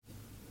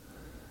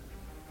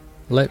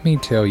Let me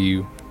tell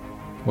you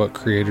what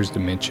creator's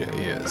dementia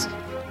is.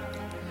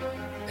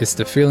 It's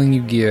the feeling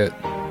you get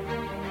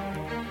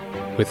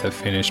with a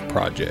finished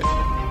project.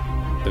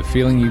 The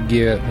feeling you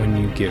get when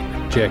you get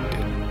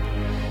rejected.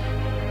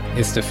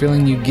 It's the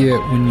feeling you get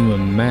when you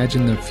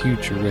imagine the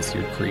future with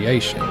your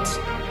creations.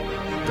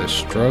 The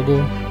struggle,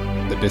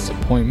 the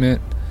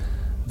disappointment,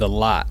 the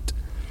light.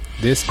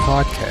 This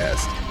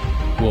podcast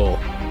will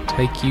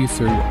take you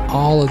through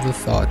all of the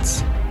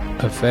thoughts,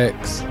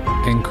 effects,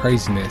 and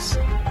craziness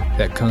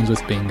that comes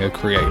with being a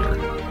creator.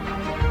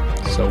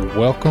 So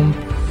welcome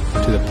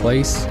to the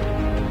place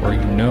where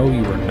you know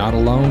you are not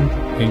alone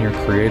in your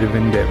creative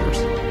endeavors.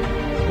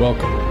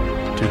 Welcome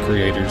to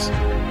Creator's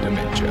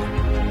Dementia.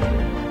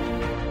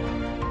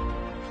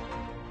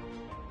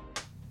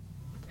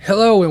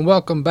 Hello and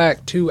welcome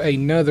back to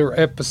another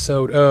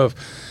episode of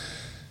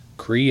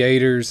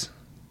Creator's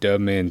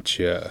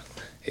Dementia.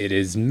 It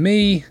is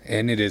me,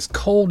 and it is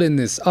cold in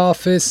this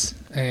office,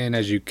 and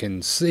as you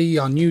can see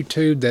on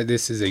YouTube that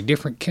this is a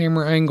different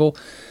camera angle.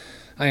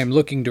 I am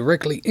looking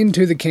directly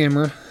into the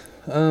camera,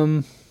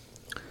 so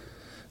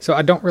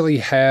I don't really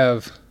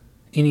have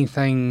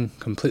anything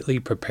completely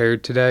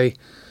prepared today.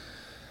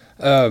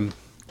 Of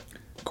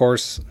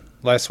course,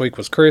 last week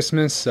was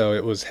Christmas, so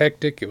it was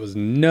hectic, it was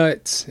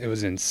nuts, it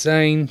was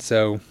insane,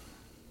 so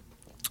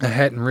I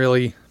hadn't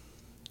really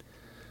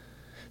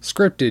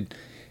scripted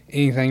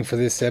anything for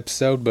this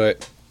episode,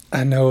 but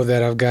I know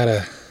that I've got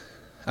to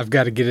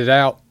get it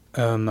out.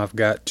 I've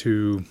got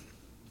to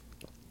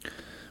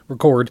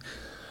record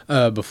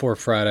before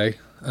Friday,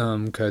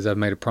 because I've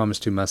made a promise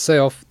to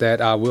myself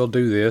that I will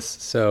do this.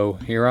 So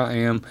here I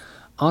am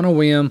on a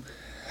whim,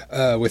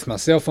 with my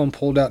cell phone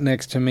pulled out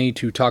next to me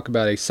to talk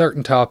about a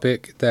certain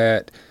topic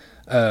that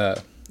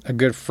a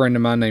good friend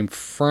of mine named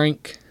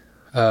Frank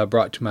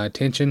brought to my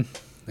attention,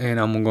 and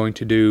I'm going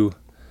to do.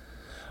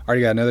 I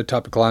already got another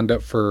topic lined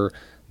up for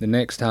the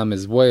next time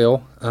as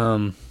well,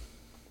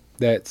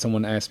 that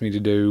someone asked me to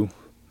do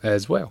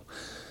as well.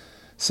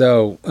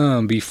 So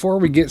before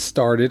we get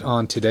started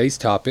on today's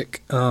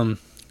topic, some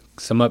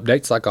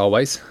updates like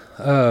always.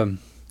 I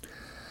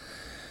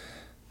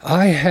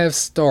have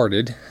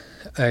started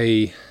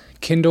a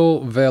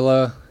Kindle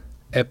Vella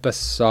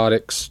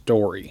episodic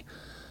story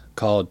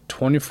called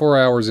 24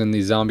 Hours in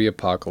the Zombie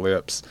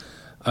Apocalypse.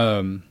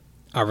 I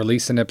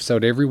release an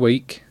episode every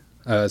week.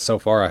 So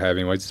far I have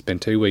anyways. It's been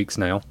 2 weeks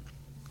now.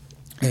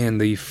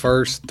 And the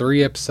first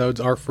 3 episodes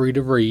are free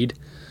to read.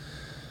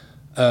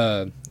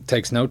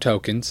 Takes no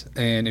tokens.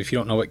 And if you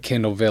don't know what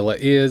Kindle Vella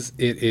is,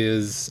 it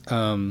is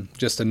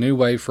just a new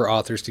way for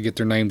authors to get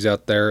their names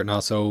out there, and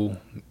also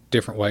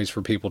different ways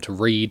for people to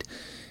read.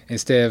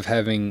 Instead of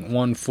having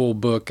one full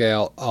book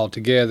out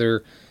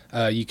altogether,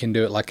 you can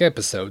do it like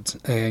episodes,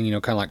 and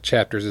kind of like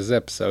chapters as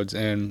episodes.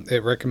 And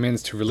it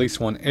recommends to release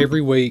one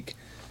every week.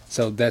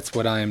 So that's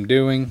what I am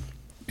doing.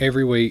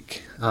 Every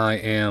week I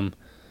am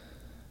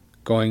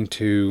going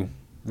to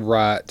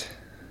write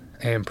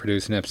and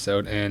produce an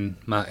episode, and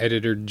my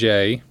editor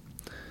Jay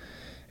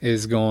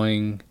is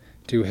going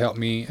to help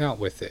me out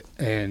with it.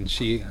 And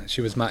she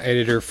was my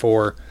editor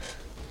for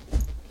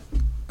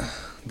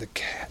the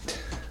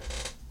cat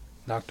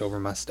knocked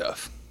over my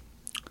stuff.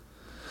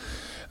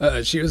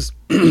 She was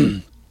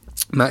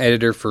my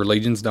editor for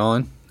Legion's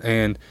Dawn,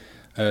 and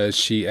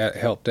she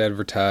helped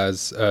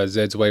advertise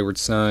Zed's Wayward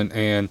Son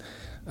and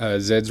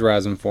Zed's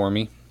Rising for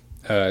me.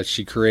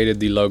 She created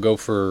the logo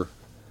for...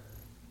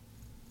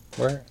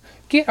 Where?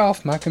 Get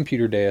off my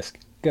computer desk.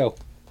 Go.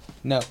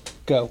 No,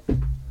 go.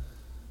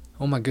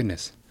 Oh my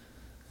goodness.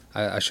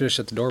 I should have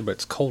shut the door, but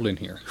it's cold in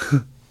here.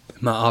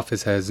 My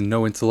office has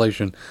no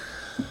insulation.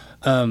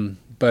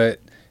 But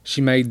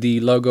she made the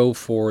logo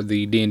for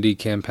the D&D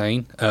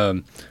campaign,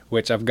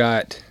 which I've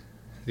got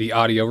the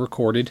audio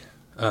recorded.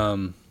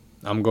 I'm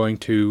going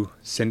to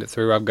send it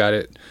through. I've got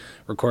it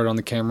recorded on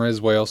the camera as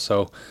well,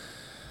 so...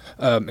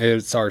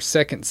 it's our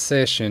second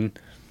session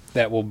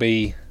that will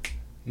be...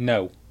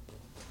 No.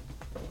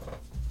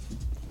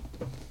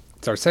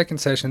 It's our second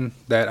session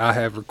that I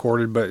have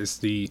recorded, but it's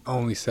the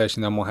only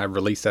session I'm going to have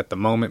released at the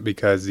moment,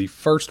 because the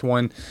first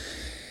one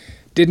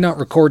did not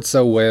record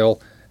so well,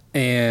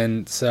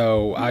 and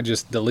so I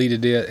just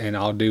deleted it, and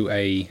I'll do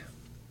a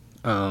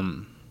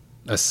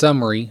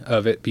summary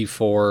of it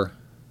before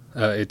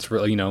it's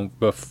really,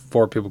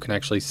 before people can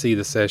actually see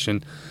the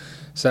session,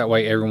 so that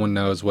way everyone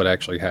knows what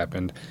actually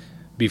happened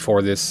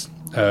before this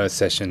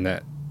session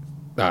that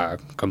I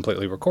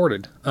completely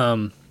recorded.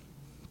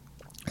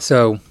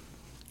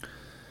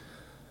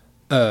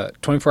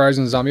 24 Hours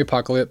in the Zombie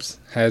Apocalypse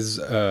has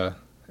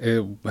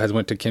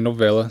went to Kindle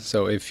Vella.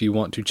 So if you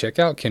want to check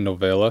out Kindle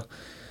Vella,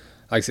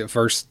 like I said,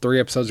 first 3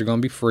 episodes are going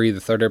to be free. The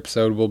 3rd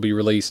episode will be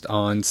released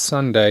on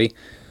Sunday.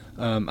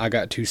 I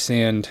got to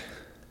send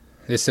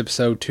this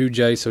episode to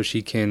Jay so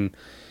she can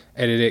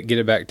edit it, get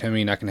it back to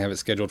me, and I can have it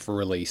scheduled for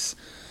release.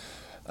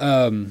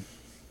 Another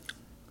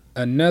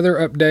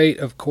update,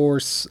 of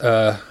course,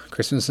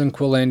 Christmas in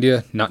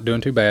Quillandia, not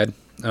doing too bad.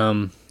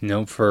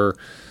 For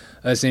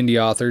us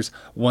indie authors,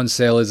 one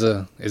sale is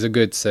a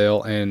good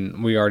sale,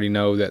 and we already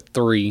know that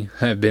 3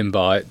 have been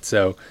bought,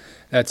 so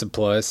that's a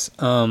plus.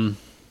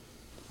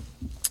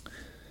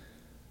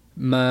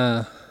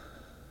 My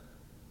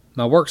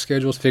work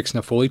schedule is fixing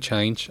to fully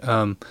change.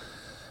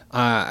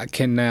 I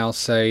can now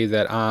say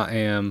that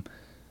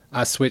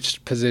I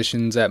switched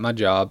positions at my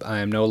job. I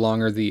am no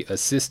longer the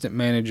assistant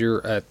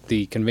manager at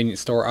the convenience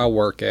store I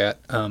work at.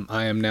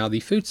 I am now the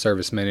food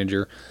service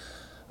manager.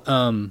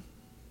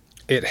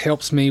 It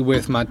helps me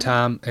with my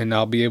time, and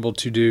I'll be able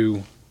to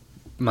do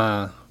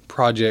my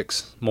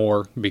projects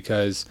more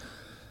because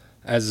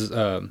as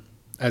the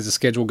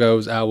schedule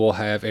goes, I will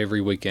have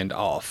every weekend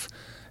off,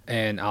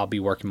 and I'll be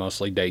working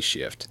mostly day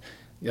shift.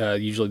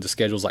 Usually the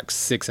schedule's like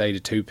 6A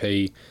to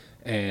 2P,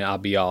 and I'll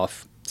be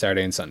off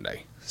Saturday and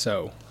Sunday.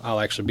 So I'll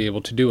actually be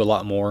able to do a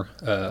lot more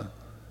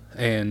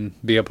and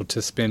be able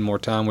to spend more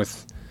time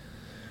with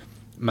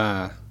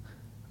my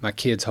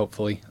kids,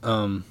 hopefully.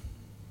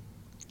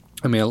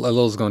 I mean, a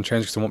little is going to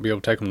change because I won't be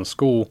able to take them to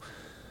school,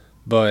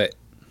 but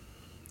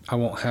I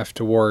won't have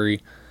to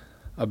worry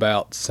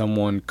about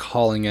someone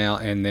calling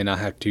out and then I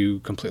have to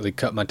completely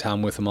cut my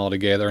time with them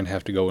altogether and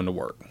have to go into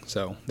work.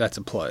 So that's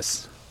a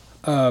plus.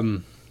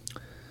 I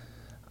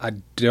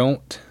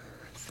don't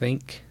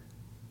think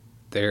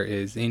there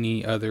is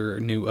any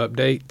other new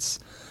updates.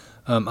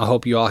 I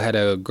hope you all had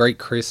a great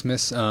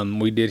Christmas.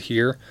 We did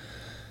here.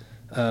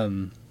 I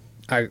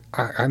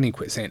need to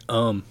quit saying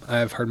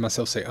I've heard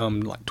myself say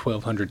like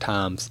 1,200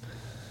 times.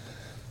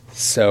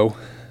 So,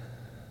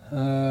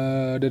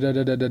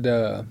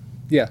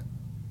 yeah.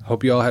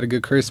 Hope you all had a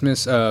good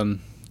Christmas. The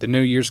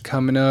New Year's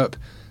coming up,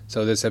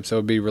 so this episode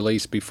will be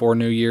released before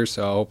New Year.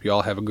 So I hope you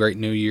all have a great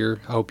New Year.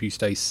 I hope you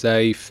stay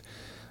safe,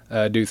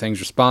 do things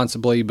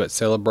responsibly, but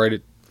celebrate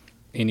it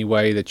any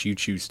way that you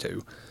choose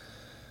to.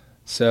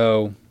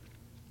 So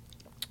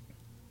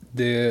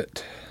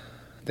that's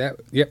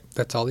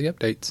all the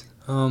updates.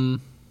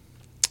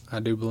 I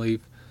do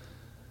believe.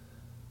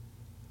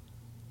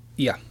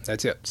 Yeah,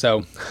 that's it.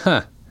 So,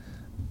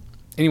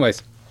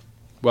 anyways,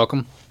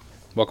 welcome.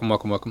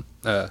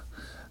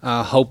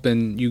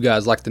 Hoping you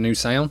guys like the new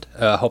sound.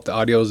 Hope the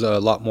audio is a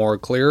lot more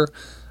clear.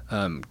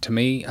 To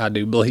me, I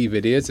do believe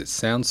it is. It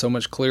sounds so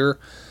much clearer.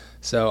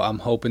 So I'm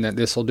hoping that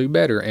this will do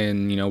better,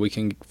 and we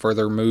can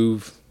further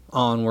move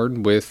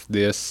onward with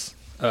this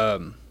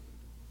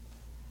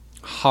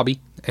hobby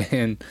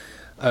and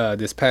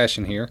this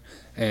passion here.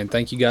 And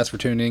thank you guys for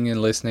tuning in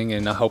and listening.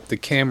 And I hope the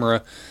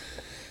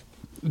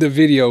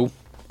video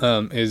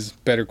is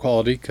better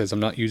quality because I'm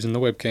not using the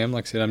webcam.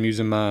 Like I said, I'm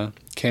using my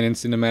Canon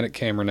cinematic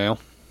camera now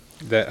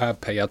that I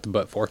pay out the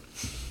butt for.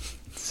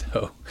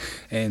 So,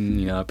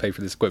 and I pay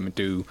for this equipment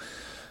too.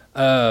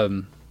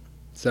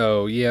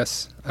 So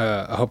yes,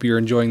 I hope you're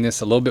enjoying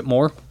this a little bit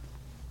more.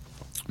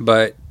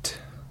 But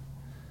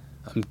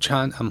I'm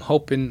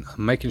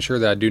making sure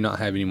that I do not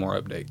have any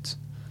more updates.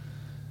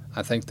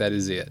 I think that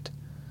is it.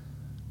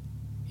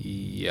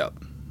 Yep,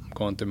 I'm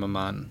going through my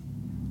mind.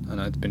 I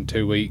know it's been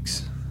 2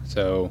 weeks,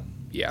 so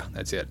yeah,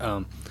 that's it.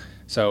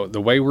 So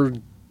the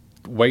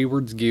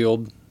Wayward's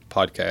Guild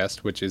podcast,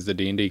 which is the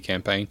D&D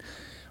campaign,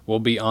 will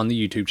be on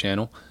the YouTube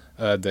channel,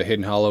 the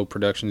Hidden Hollow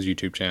Productions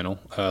YouTube channel,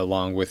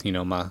 along with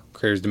my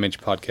Creator's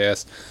Dementia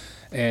podcast.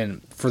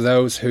 And for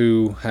those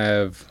who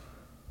have,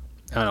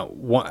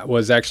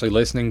 was actually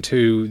listening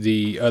to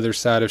the Other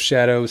Side of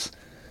Shadows,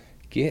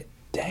 get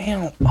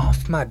down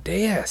off my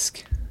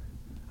desk.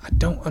 I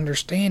don't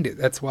understand it.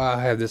 That's why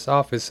I have this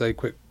office. So they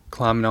quit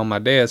climbing on my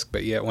desk,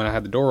 but yet when I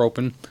have the door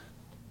open,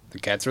 the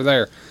cats are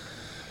there.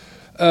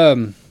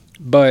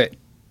 But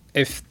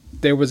if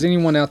there was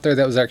anyone out there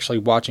that was actually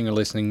watching or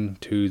listening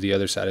to The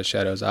Other Side of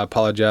Shadows, I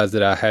apologize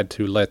that I had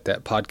to let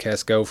that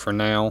podcast go for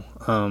now.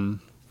 I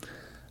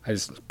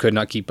just could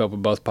not keep up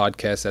with both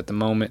podcasts at the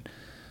moment,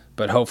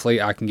 but hopefully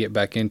I can get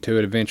back into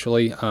it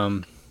eventually.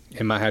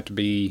 It might have to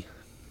be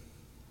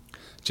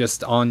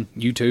just on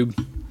YouTube.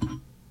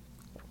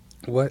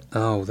 What?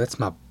 Oh, that's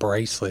my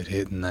bracelet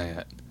hitting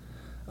that.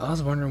 I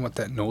was wondering what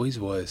that noise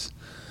was.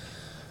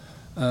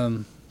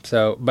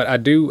 But I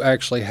do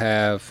actually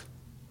have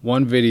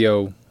one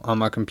video on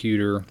my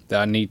computer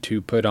that I need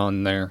to put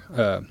on there,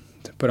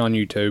 to put on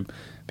YouTube,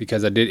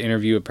 because I did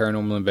interview a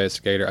paranormal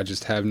investigator. I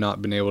just have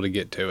not been able to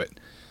get to it.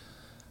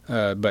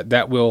 But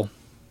that will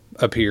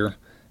appear.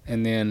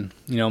 And then,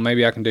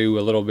 maybe I can do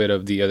a little bit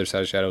of The Other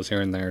Side of Shadows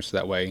here and there, so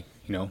that way,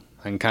 I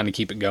can kind of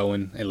keep it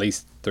going, at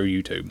least through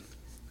YouTube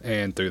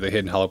and through the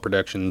Hidden Hollow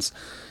Productions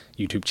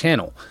YouTube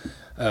channel,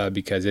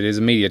 because it is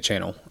a media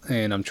channel,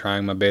 and I'm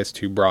trying my best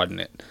to broaden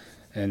it.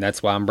 And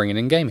that's why I'm bringing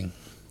in gaming.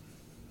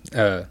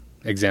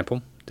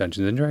 Example,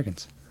 Dungeons and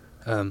Dragons.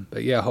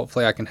 But yeah,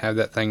 hopefully I can have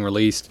that thing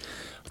released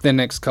within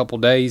the next couple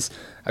days.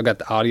 I've got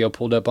the audio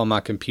pulled up on my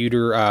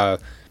computer.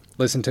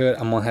 Listen to it.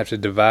 I'm going to have to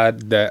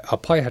divide that. I'll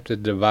probably have to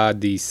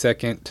divide the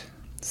second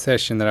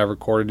session that I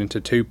recorded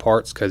into 2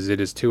 parts because it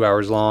is 2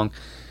 hours long.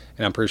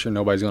 And I'm pretty sure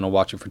nobody's going to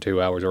watch it for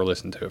 2 hours or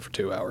listen to it for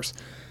 2 hours.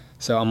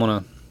 So I'm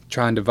going to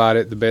try and divide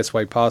it the best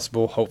way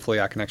possible. Hopefully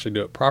I can actually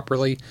do it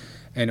properly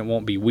and it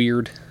won't be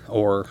weird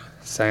or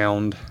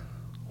sound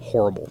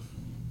horrible.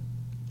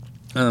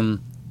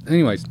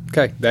 Anyways,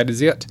 okay, that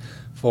is it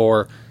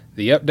for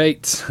the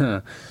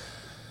updates.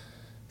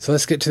 So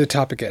let's get to the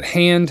topic at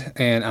hand,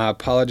 and I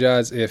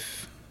apologize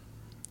if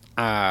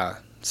I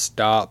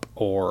stop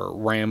or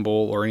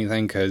ramble or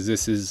anything, because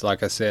this is,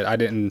 like I said, I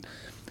didn't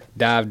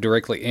dive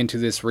directly into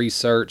this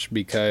research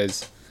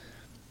because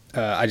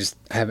I just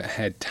haven't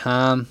had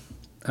time.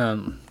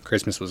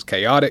 Christmas was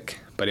chaotic,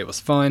 but it was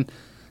fun.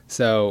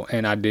 So,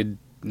 and I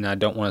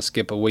don't want to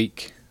skip a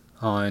week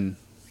on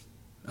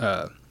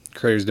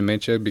Creator's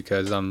Dementia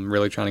because I'm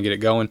really trying to get it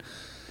going.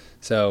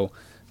 So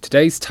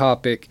today's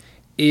topic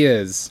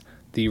is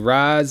the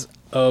rise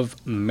of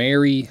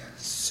Mary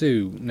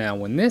Stu. Now,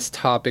 when this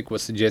topic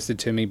was suggested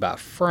to me by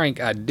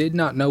Frank, I did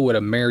not know what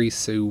a Mary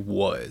Stu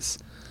was.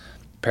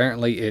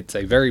 Apparently, it's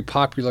a very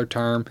popular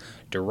term,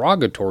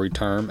 derogatory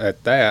term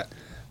at that,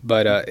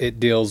 but it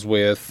deals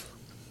with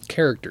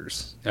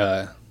characters.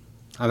 I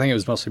think it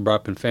was mostly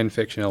brought up in fan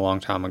fiction a long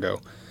time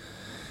ago.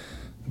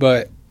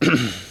 But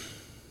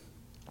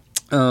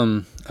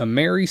a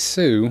Mary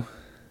Stu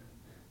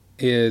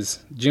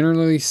is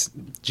generally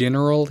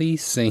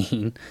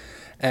seen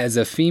as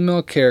a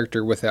female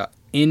character without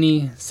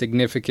any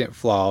significant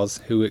flaws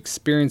who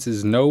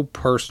experiences no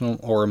personal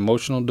or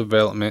emotional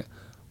development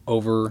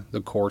over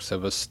the course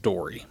of a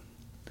story.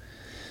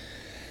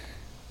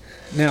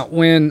 Now,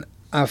 when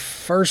I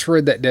first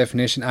read that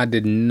definition, I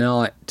couldn't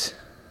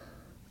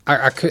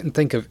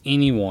think of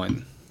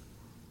anyone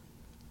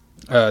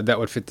that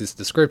would fit this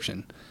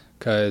description,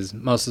 because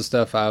most of the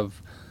stuff I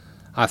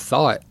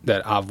thought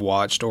that I've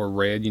watched or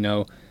read,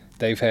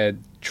 they've had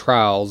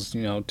trials,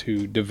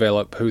 to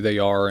develop who they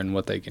are and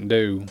what they can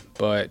do.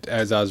 But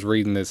as I was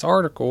reading this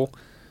article,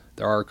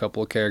 there are a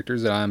couple of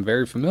characters that I'm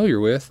very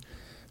familiar with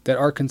that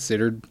are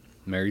considered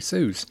Mary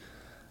Stu's.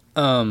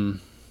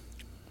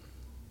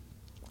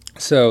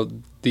 So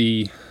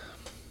the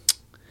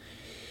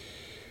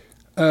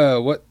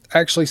what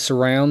actually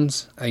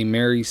surrounds a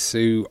Mary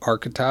Stu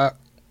archetype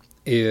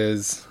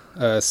is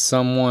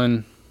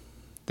someone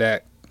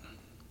that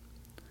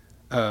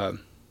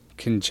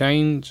can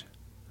change.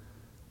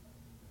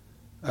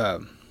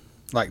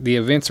 Like the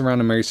events around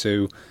a Mary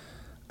Stu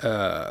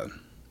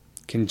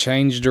can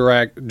change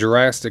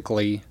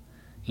drastically,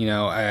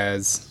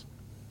 as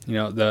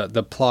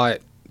the plot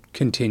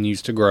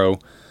continues to grow,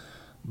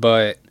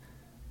 but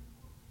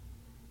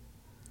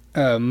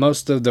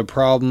most of the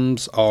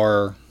problems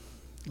are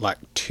like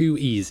too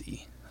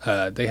easy.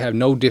 They have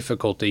no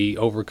difficulty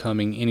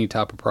overcoming any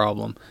type of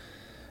problem,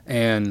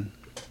 and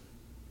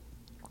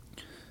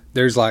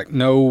there's like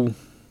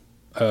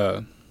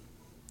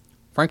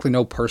frankly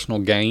no personal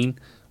gain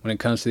when it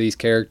comes to these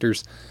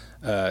characters.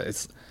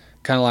 It's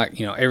kind of like,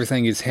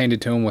 everything is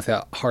handed to them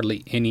without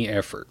hardly any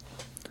effort.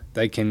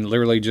 They can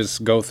literally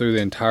just go through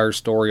the entire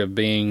story of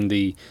being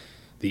the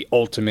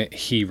ultimate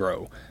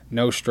hero.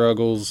 No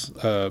struggles.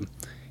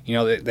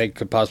 They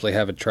could possibly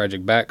have a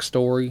tragic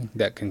backstory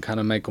that can kind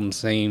of make them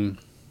seem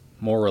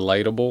more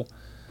relatable.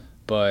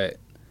 But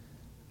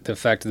the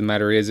fact of the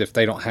matter is, if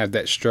they don't have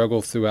that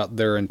struggle throughout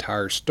their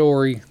entire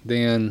story,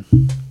 then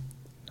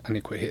I need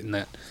to quit hitting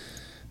that.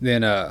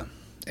 Then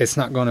it's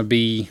not going to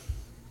be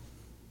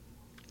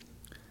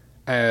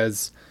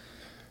as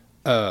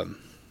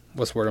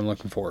what's the word I'm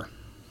looking for?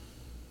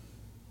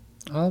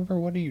 Oliver,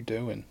 what are you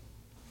doing?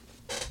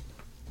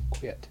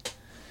 Quit.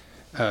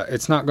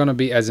 It's not going to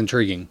be as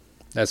intriguing.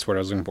 That's what I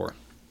was looking for.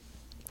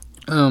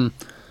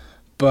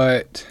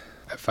 But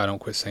if I don't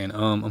quit saying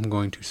I'm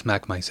going to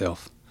smack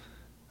myself.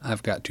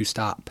 I've got to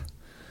stop.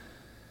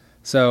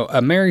 So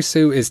a Mary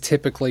Stu is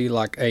typically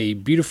like a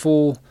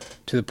beautiful,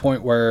 to the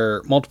point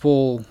where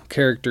multiple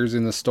characters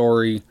in the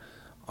story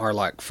are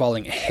like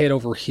falling head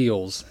over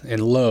heels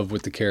in love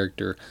with the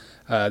character.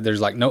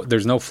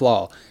 There's no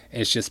flaw.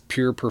 It's just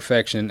pure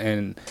perfection,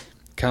 and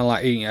kind of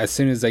like as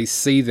soon as they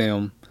see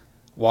them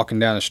walking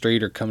down the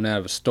street or coming out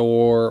of a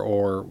store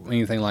or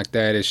anything like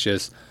that, it's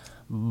just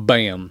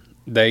bam,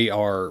 they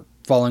are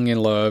falling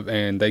in love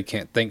and they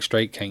can't think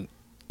straight, can't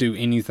do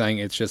anything.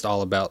 It's just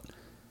all about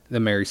the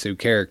Mary Stu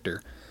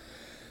character.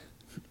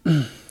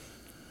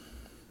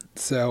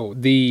 So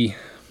the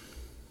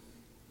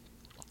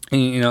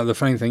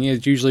funny thing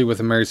is, usually with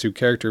a Mary Stu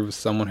character, with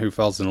someone who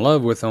falls in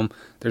love with them,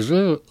 there's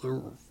really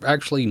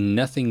actually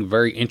nothing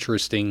very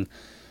interesting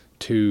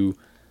to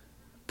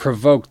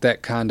provoke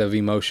that kind of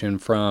emotion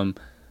from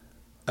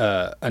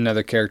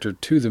another character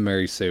to the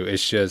Mary Stu.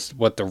 It's just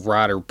what the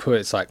writer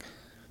puts. Like,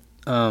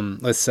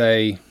 let's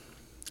say,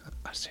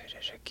 I'll say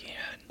this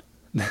again.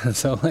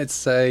 So let's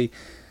say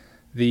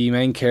the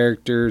main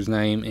character's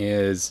name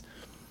is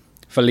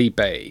Felipe,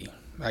 I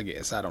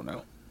guess. I don't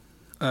know.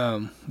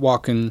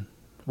 Walks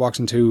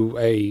into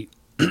a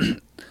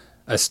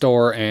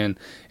store, and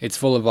it's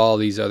full of all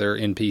these other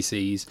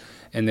NPCs,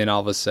 and then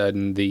all of a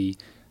sudden the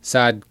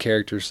side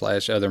character /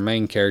 other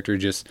main character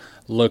just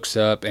looks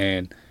up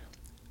and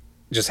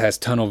just has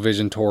tunnel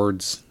vision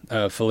towards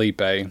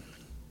Felipe, and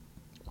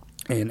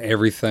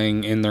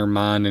everything in their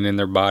mind and in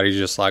their body is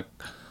just like,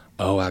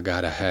 oh, I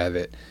gotta have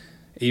it.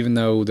 Even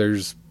though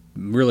there's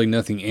really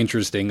nothing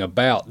interesting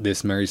about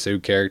this Mary Stu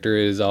character,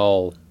 it is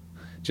all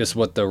just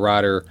what the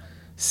writer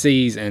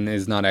sees and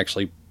is not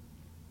actually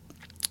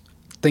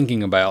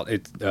thinking about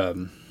it.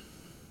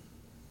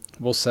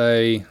 We'll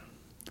say,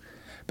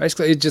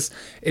 basically,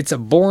 it's a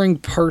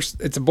boring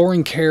It's a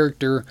boring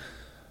character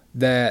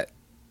that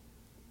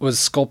was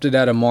sculpted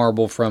out of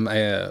marble from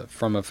a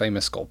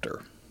famous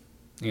sculptor.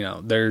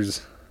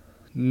 There's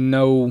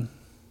no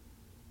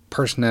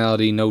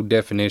personality, no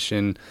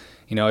definition.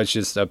 It's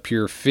just a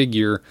pure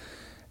figure,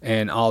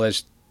 and all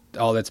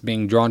that's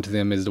being drawn to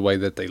them is the way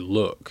that they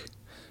look.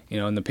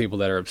 And the people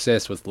that are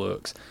obsessed with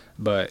looks.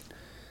 But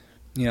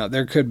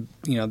there could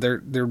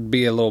there'd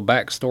be a little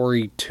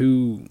backstory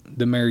to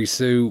the Mary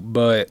Sue,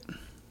 but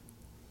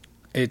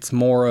it's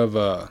more of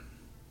a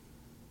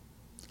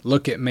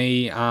look at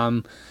me.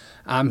 I'm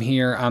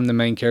here. I'm the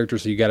main character,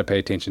 so you got to pay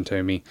attention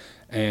to me,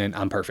 and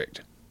I'm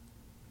perfect.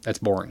 That's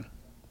boring.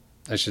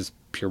 That's just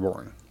pure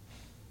boring.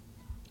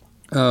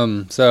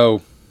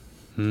 So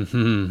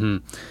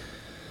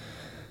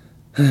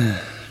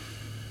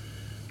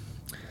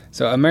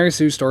a Mary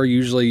Sue story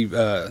usually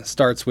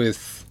starts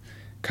with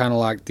kind of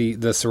like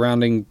the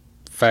surrounding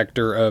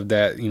factor of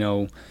that,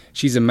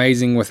 she's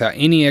amazing without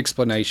any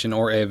explanation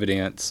or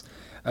evidence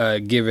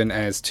given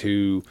as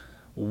to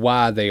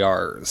why they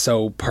are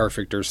so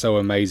perfect or so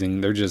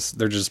amazing. They're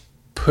just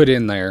put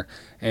in there,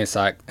 and it's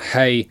like,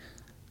 hey,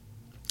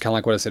 kind of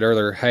like what I said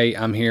earlier, hey,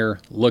 I'm here,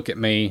 look at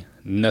me,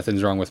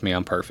 nothing's wrong with me,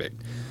 I'm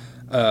perfect.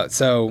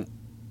 So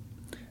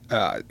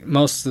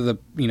most of the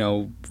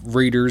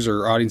readers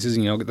or audiences,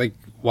 they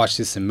watch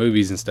this in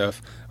movies and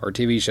stuff or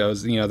TV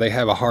shows, they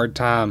have a hard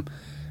time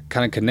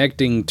kind of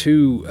connecting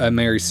to a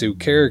Mary Sue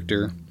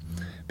character,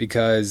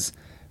 because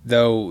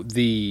though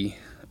the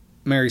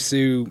Mary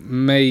Sue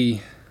may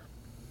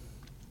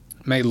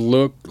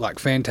look like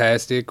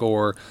fantastic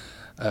or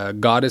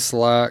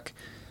goddess-like,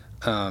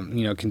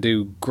 can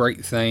do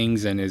great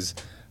things and is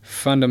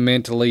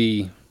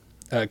fundamentally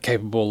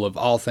capable of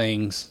all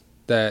things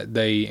that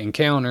they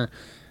encounter,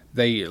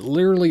 they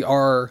literally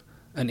are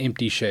an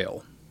empty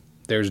shell.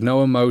 There's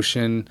no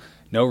emotion,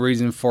 no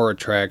reason for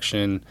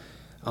attraction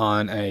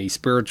on a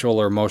spiritual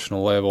or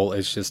emotional level.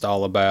 It's just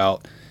all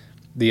about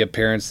the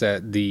appearance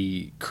that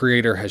the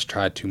creator has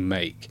tried to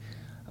make.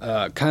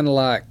 Kind of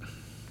like,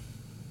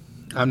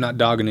 I'm not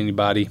dogging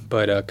anybody,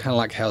 but kind of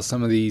like how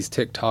some of these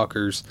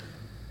TikTokers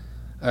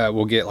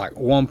will get like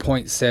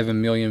 1.7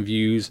 million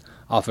views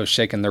off of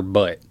shaking their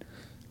butt.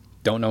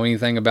 Don't know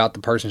anything about the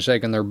person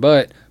shaking their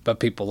butt, but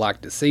people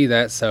like to see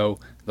that, so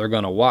they're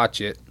going to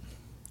watch it.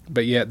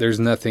 But yet there's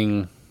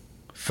nothing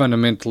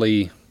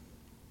fundamentally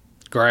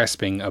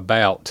grasping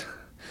about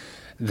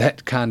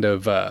that kind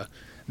of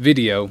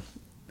video,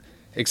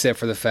 except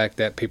for the fact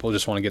that people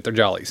just want to get their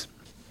jollies.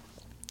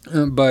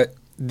 But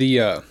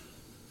the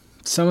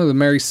some of the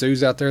Mary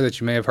Sues out there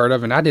that you may have heard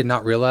of, and I did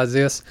not realize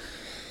this,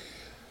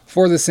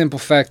 for the simple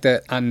fact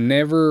that I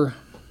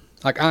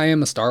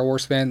am a Star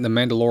Wars fan. The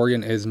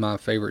Mandalorian is my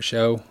favorite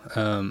show.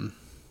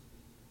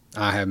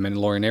 I have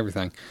Mandalorian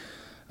everything.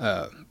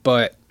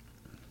 But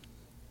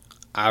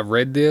I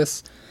read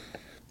this,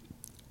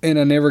 and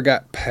I never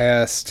got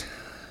past,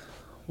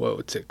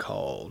 what's it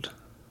called?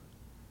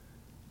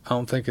 I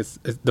don't think it's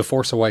The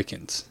Force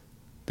Awakens.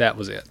 That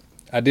was it.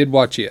 I did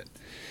watch it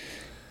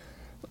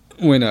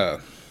when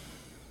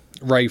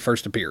Rey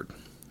first appeared.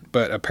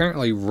 But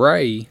apparently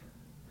Rey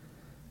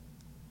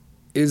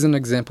is an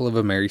example of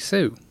a Mary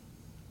Sue.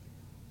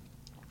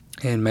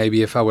 And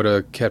maybe if I would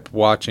have kept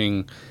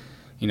watching,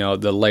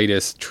 the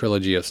latest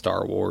trilogy of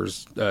Star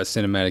Wars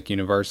cinematic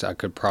universe, I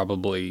could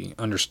probably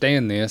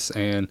understand this.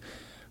 And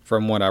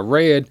from what I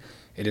read,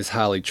 it is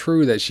highly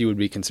true that she would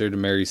be considered a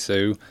Mary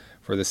Sue,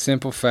 for the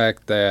simple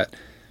fact that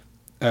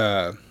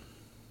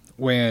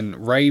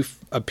when Rey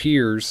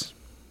appears,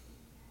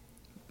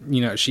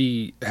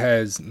 she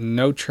has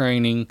no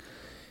training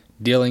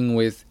dealing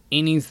with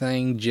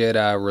anything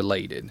Jedi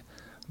related,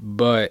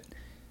 but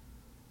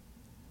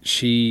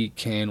she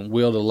can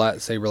wield a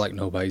lightsaber like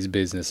nobody's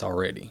business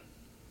already.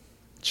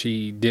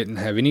 She didn't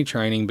have any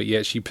training, but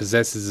yet she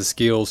possesses the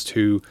skills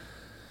to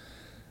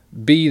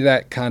be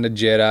that kind of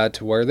Jedi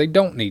to where they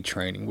don't need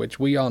training, which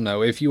we all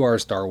know. If you are a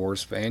Star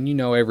Wars fan,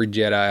 every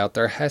Jedi out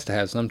there has to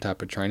have some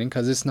type of training,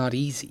 because it's not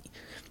easy.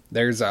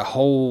 There's a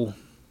whole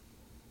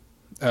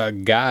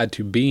guide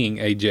to being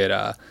a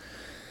Jedi.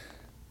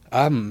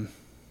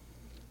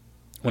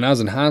 When I was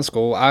in high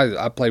school,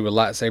 I played with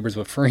lightsabers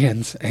with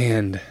friends,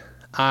 and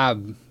I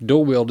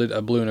dual wielded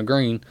a blue and a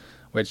green,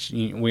 which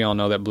we all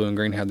know that blue and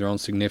green have their own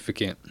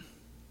significant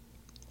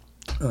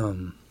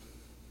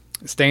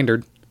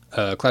standard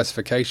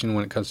classification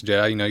when it comes to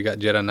Jedi. You got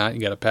Jedi Knight,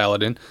 you got a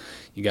Paladin,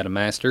 you got a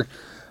Master.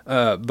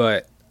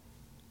 But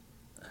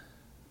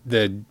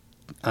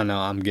I know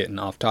I'm getting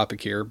off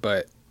topic here,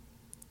 but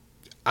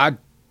I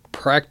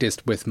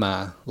practiced with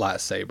my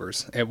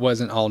lightsabers. It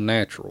wasn't all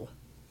natural.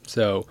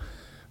 So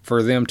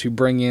for them to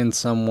bring in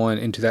someone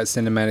into that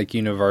cinematic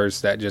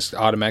universe that just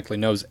automatically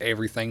knows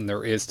everything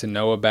there is to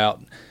know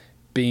about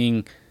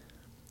being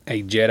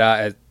a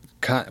Jedi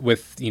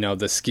with,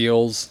 the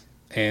skills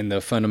and the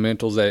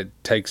fundamentals that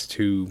it takes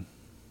to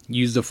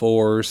use the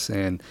Force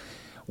and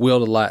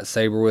wield a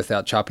lightsaber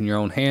without chopping your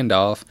own hand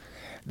off,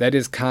 that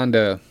is kind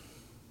of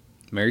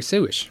Mary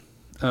Sue-ish.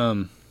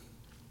 And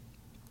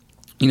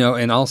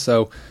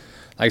also,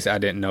 like I said, I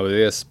didn't know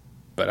this,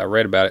 but I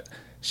read about it.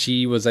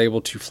 She was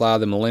able to fly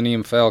the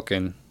Millennium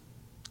Falcon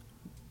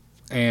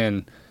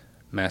and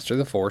master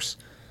the Force,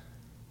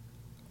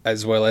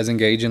 as well as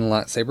engage in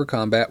lightsaber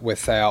combat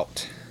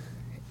without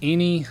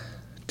any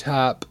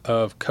type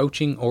of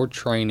coaching or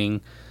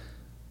training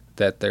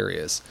that there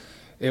is.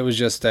 It was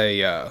just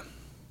a,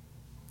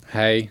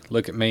 hey,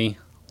 look at me,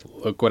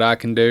 look what I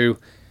can do,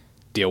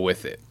 deal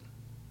with it.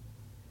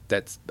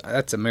 That's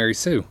a Mary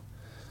Sue.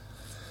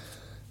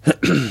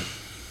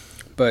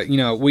 But,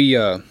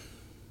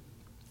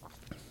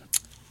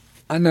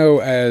 I know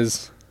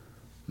as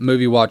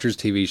movie watchers,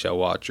 TV show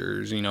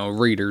watchers,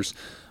 readers,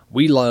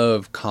 we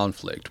love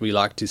conflict. We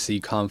like to see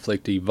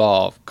conflict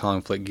evolve,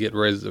 conflict get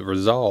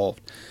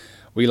resolved.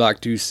 We like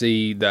to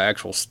see the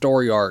actual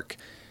story arc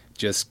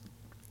just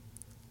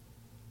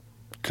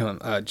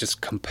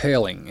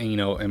compelling,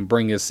 and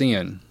bring us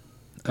in.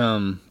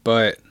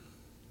 But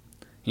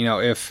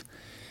if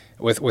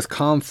with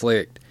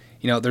conflict,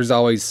 there's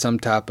always some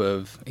type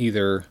of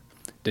either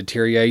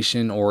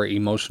deterioration or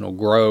emotional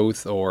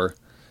growth or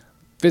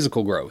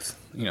physical growth.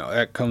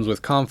 That comes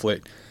with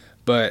conflict.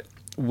 But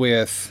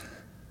with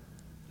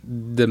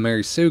the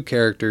Mary Sue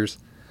characters,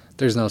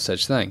 there's no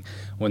such thing.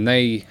 When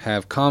they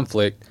have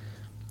conflict,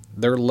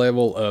 their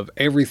level of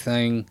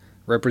everything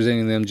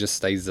representing them just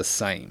stays the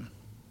same.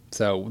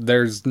 So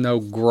there's no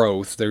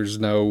growth. There's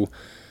no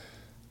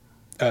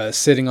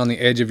sitting on the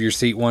edge of your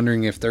seat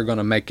wondering if they're going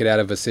to make it out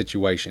of a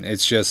situation.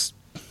 It's just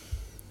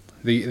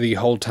the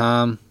whole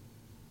time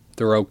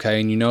they're okay,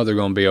 and they're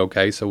going to be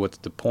okay, so what's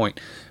the point?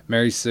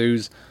 Mary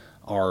Sue's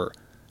are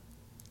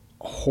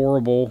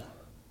horrible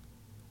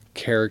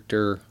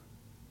character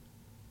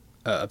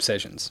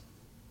obsessions.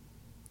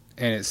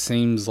 And it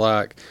seems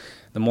like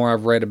the more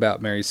I've read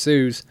about Mary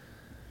Sue's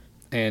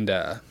and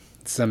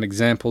some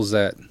examples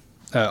that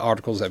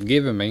articles have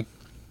given me,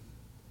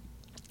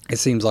 it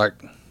seems like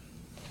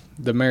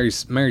the Mary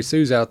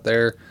Sue's out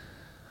there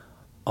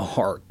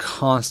are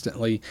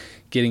constantly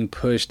getting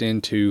pushed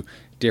into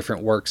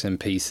different works and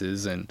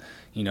pieces and,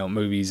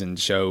 movies and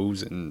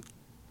shows and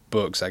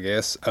books, I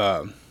guess.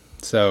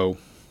 So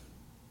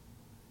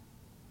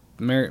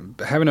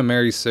having a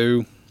Mary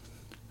Sue,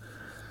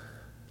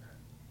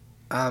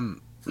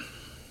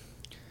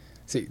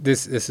 see,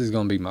 this is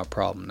going to be my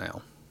problem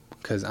now,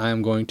 because I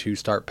am going to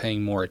start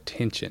paying more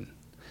attention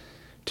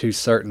to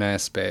certain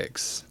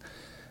aspects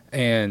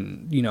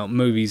and,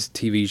 movies,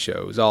 TV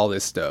shows, all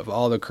this stuff,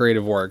 all the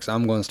creative works.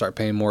 I'm going to start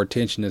paying more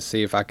attention to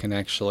see if I can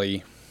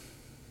actually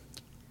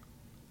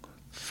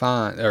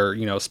find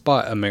or,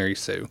 spot a Mary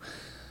Sue.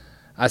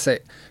 I say,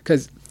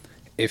 because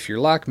if you're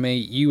like me,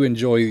 you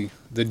enjoy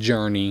the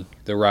journey,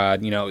 the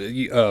ride.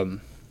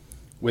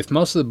 With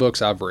most of the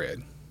books I've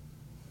read,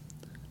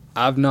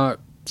 I've not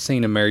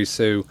seen a Mary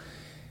Sue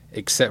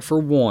except for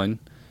one,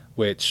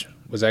 which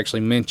was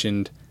actually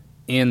mentioned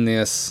in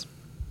this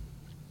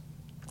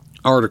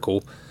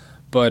article.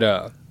 But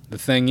the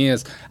thing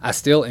is, I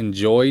still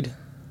enjoyed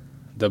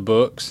the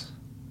books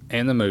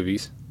and the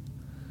movies,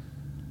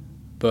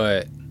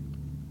 but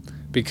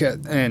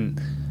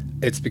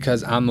it's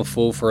because I'm a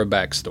fool for a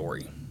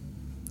backstory.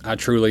 I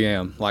truly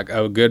am. Like,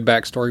 a good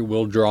backstory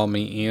will draw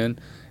me in,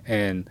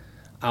 and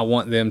I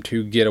want them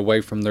to get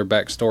away from their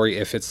backstory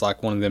if it's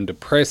like one of them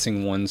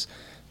depressing ones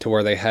to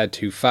where they had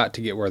to fight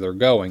to get where they're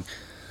going.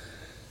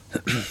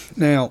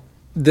 Now,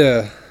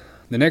 the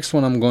next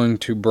one I'm going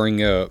to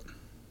bring up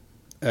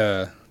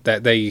that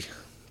they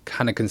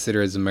kind of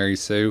consider as a Mary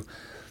Sue,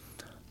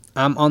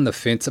 I'm on the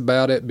fence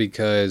about it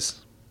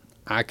because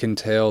I can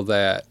tell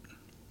that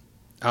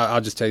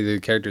I'll just tell you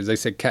the characters. They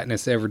said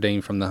Katniss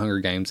Everdeen from the Hunger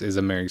Games is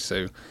a Mary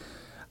Sue.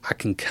 I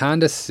can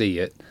kind of see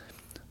it,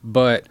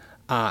 but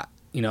that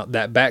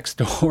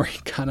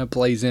backstory kind of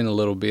plays in a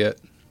little bit.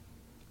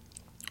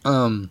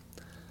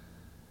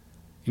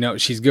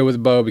 She's good with a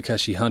bow because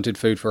she hunted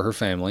food for her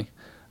family.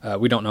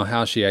 We don't know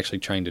how she actually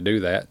trained to do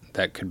that.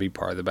 That could be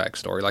part of the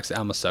backstory. Like I said,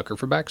 I'm a sucker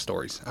for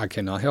backstories. I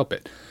cannot help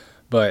it.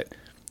 But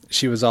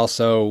she was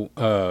also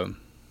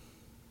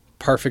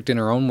perfect in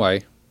her own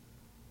way.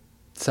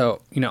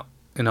 So,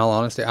 in all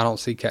honesty, I don't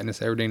see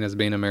Katniss Everdeen as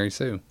being a Mary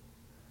Sue.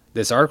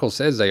 This article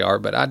says they are,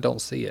 but I don't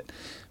see it.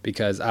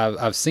 Because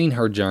I've seen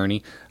her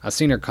journey. I've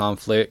seen her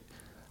conflict.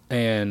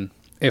 And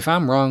if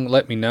I'm wrong,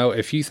 let me know.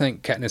 If you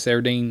think Katniss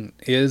Everdeen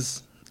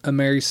is a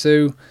Mary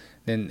Sue,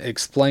 then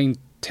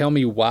tell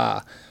me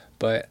why.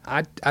 But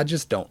I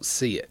just don't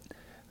see it.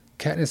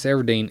 Katniss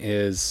Everdeen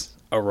is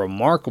a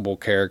remarkable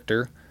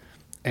character.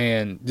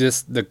 And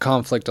just the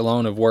conflict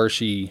alone of where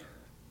she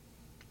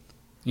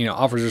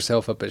offers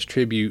herself up as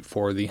tribute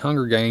for the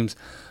Hunger Games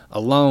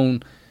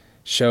alone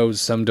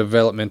shows some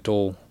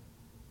developmental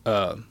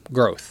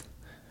growth.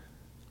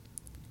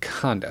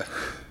 Kinda.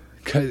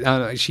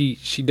 Cause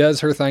she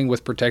does her thing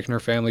with protecting her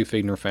family,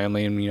 feeding her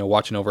family, and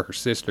watching over her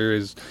sister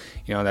is,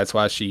 that's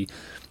why she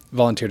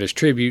volunteered as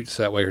tribute,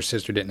 so that way her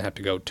sister didn't have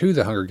to go to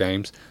the Hunger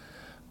Games.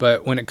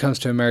 But when it comes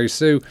to Mary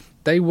Sue,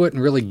 they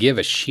wouldn't really give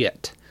a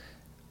shit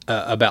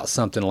about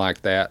something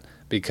like that,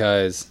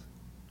 because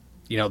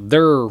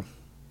they're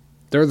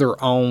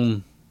their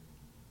own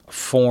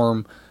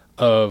form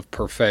of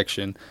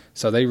perfection,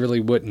 so they really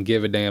wouldn't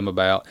give a damn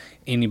about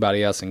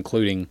anybody else,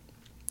 including,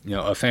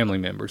 a family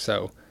member.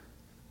 So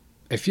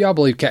if y'all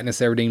believe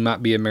Katniss Everdeen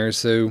might be a Mary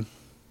Sue,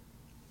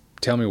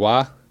 tell me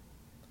why.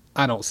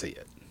 I don't see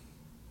it.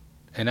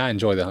 And I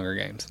enjoy the Hunger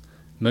Games.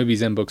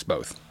 Movies and books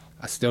both.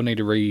 I still need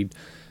to read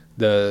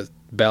the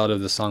Ballad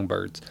of the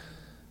Songbirds.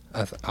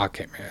 I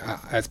can't remember.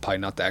 That's probably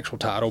not the actual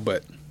title,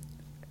 but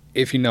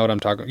if you know what I'm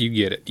talking about, you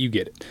get it. You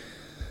get it.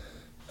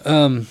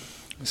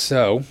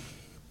 So,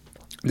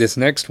 this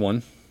next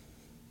one,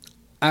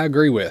 I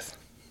agree with.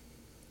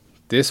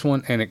 This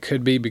one, and it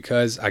could be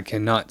because I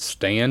cannot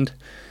stand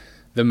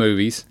the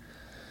movies,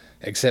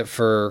 except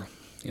for,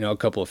 a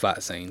couple of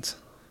fight scenes.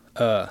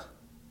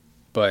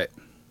 But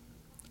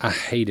I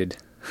hated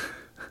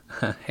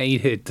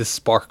the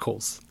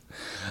sparkles.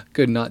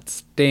 Could not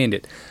stand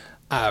it.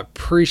 I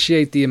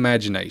appreciate the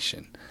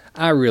imagination.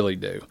 I really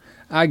do.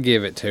 I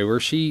give it to her.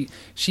 She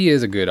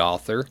is a good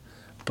author,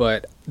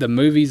 but the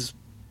movies,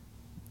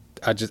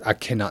 I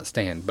cannot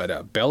stand.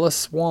 But Bella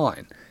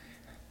Swan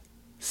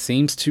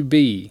seems to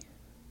be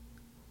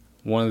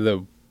one of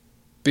the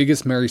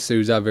biggest Mary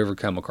Sues I've ever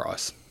come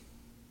across.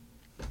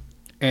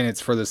 And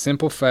it's for the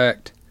simple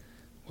fact,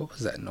 what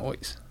was that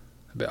noise?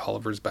 I bet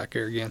Oliver's back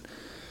here again.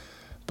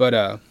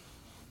 But,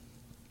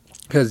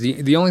 because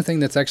the only thing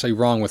that's actually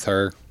wrong with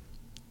her,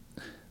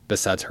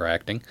 besides her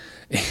acting,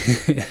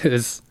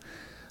 is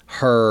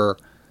her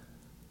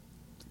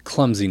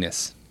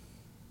clumsiness.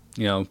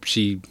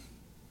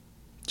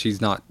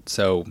 She's not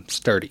so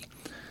sturdy.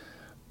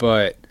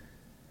 But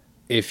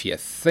if you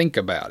think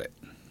about it,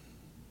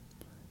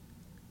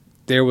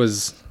 there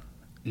was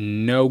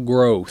no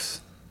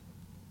growth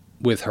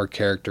with her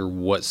character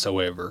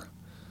whatsoever.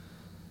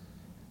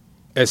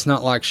 It's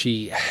not like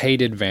she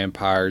hated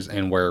vampires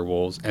and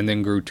werewolves and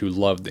then grew to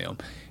love them.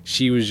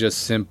 She was just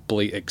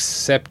simply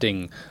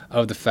accepting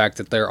of the fact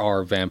that there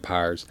are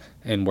vampires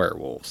and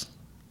werewolves.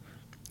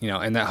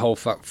 And that whole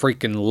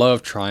freaking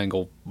love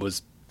triangle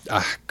was,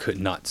 I could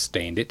not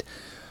stand it.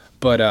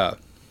 But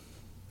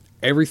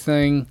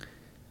everything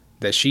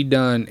that she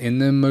done in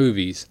the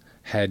movies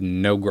had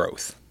no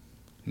growth.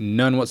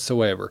 None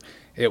whatsoever.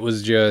 It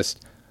was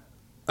just,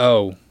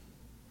 oh,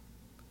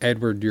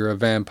 Edward, you're a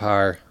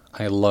vampire.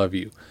 I love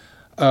you.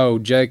 Oh,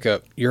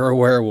 Jacob, you're a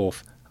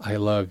werewolf. I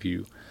love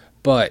you.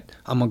 But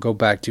I'm going to go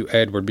back to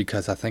Edward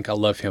because I think I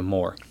love him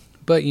more.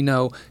 But,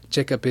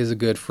 Jacob is a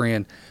good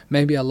friend.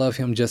 Maybe I love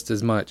him just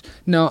as much.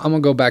 No, I'm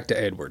going to go back to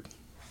Edward.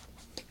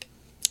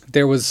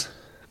 There was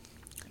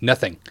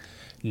nothing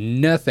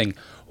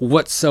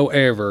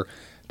whatsoever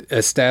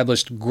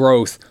established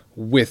growth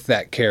with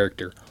that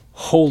character.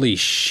 Holy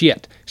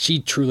shit. She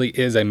truly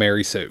is a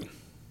Mary Sue.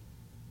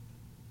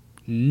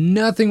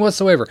 Nothing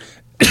whatsoever.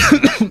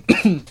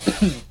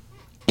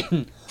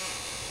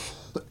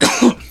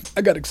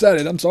 I got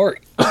excited. I'm sorry.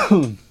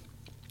 That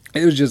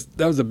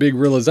was a big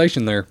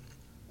realization there.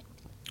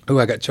 Oh,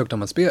 I got choked on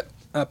my spit.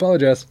 I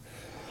apologize.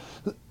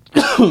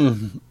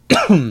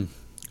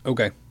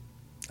 Okay.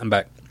 I'm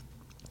back.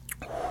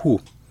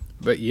 Whew.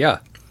 But yeah.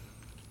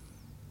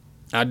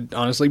 I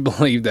honestly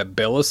believe that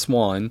Bella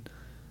Swan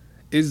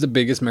is the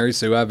biggest Mary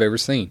Sue I've ever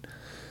seen.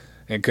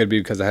 It could be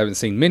because I haven't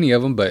seen many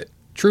of them, but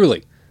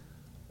truly,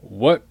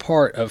 what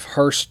part of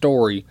her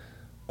story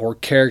or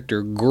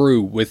character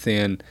grew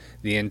within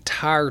the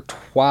entire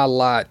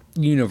Twilight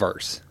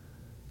universe?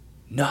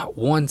 Not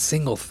one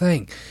single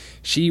thing.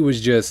 She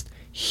was just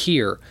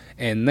here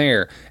and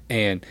there,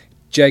 and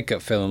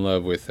Jacob fell in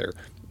love with her.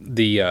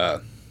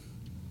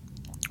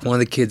 One of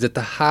the kids at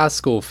the high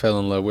school fell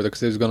in love with her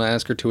because he was going to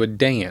ask her to a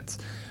dance.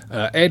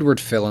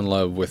 Edward fell in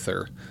love with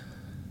her.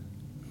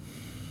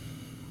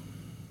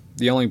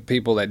 The only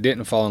people that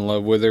didn't fall in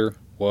love with her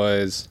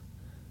was,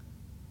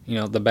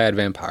 the bad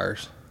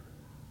vampires.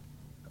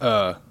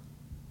 But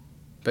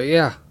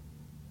yeah.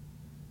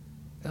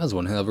 That was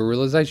one hell of a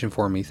realization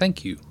for me.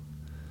 Thank you.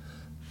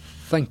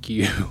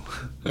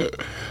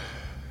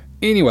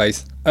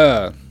 Anyways,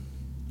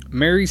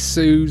 Mary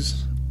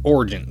Sue's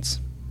origins.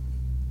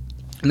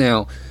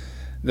 Now,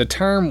 the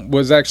term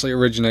was actually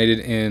originated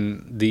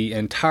in the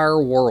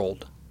entire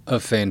world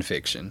of fan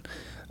fiction.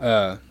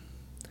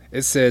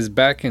 It says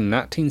back in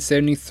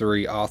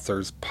 1973,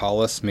 authors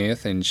Paula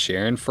Smith and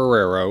Sharon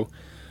Ferrero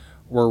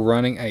were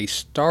running a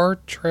Star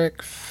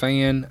Trek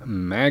fan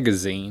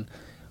magazine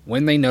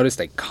when they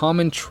noticed a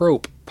common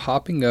trope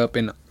popping up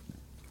in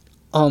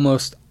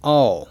almost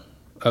all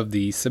of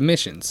the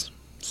submissions.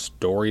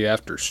 Story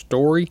after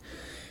story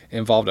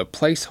involved a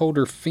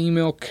placeholder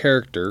female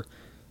character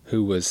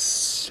who was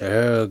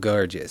so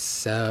gorgeous,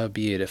 so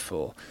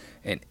beautiful,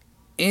 and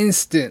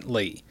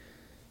instantly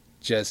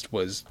just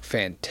was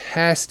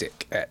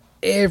fantastic at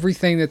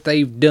everything that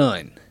they've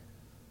done,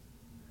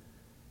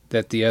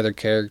 that the other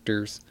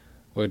characters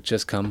would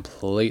just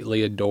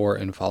completely adore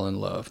and fall in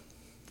love.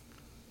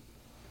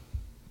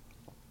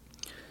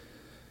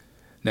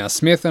 Now,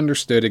 Smith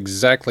understood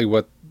exactly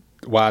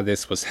why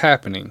this was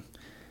happening.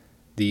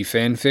 The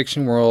fan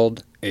fiction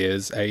world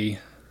is a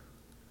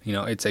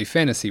It's a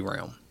fantasy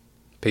realm.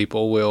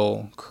 People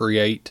will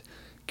create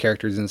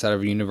characters inside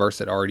of a universe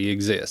that already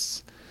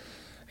exists,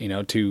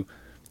 to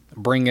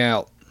bring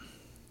out.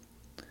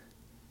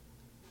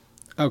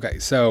 Okay,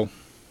 so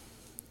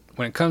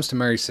when it comes to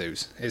Mary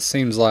Sue's, it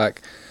seems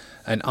like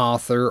an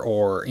author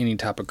or any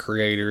type of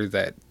creator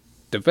that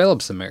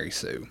develops a Mary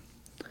Sue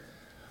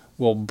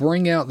will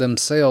bring out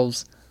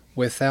themselves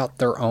without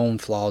their own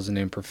flaws and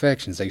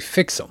imperfections. They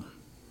fix them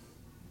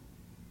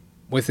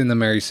within the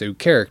Mary Sue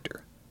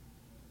character.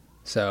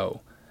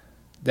 So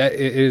that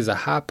it is a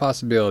high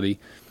possibility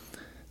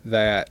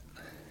that,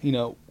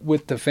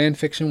 with the fan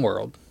fiction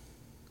world,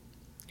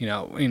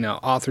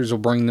 authors will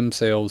bring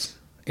themselves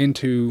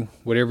into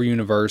whatever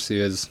universe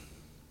is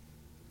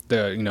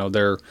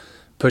they're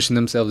pushing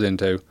themselves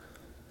into.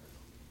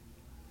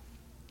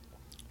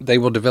 They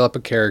will develop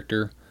a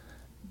character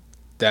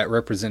that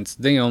represents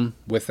them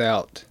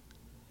without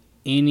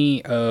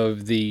any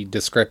of the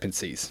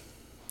discrepancies,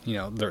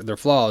 their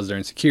flaws, their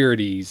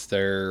insecurities,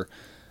 their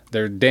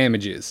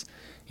damages,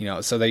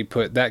 so they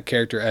put that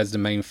character as the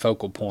main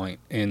focal point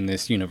in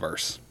this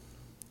universe.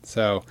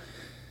 So,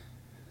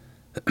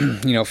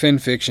 fan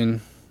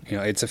fiction,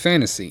 it's a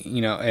fantasy,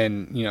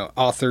 and,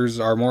 authors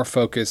are more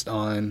focused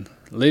on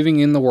living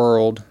in the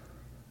world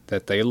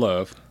that they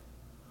love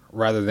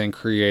rather than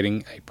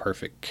creating a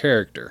perfect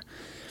character.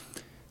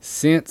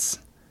 Since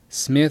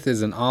Smith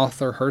is an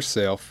author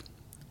herself,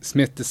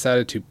 Smith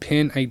decided to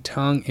pen a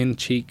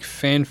tongue-in-cheek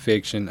fan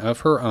fiction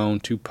of her own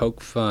to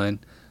poke fun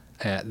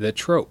at the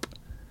trope,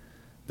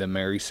 the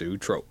Mary Sue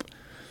trope.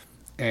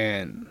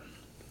 And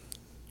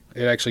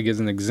it actually gives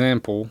an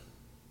example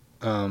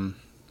from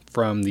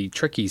the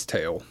Trickie's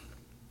Tale.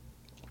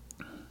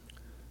 I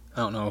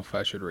don't know if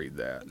I should read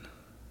that.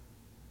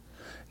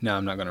 No,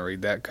 I'm not going to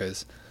read that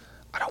because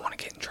I don't want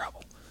to get in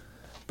trouble.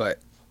 But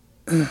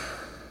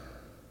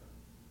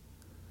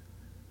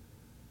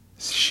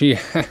she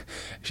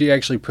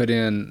actually put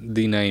in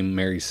the name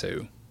Mary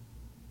Sue.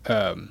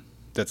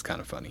 That's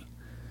kind of funny.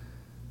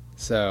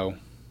 So,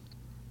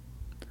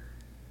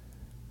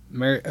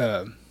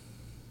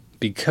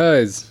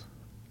 because,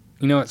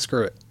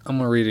 screw it. I'm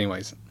going to read it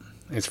anyways.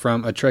 It's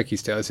from A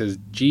Trekkie's Tale. It says,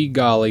 "Gee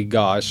golly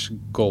gosh,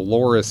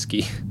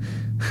 Goloriski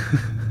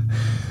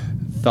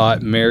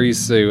thought Mary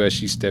Sue as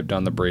she stepped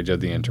on the bridge of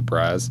the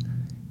Enterprise.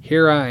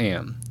 Here I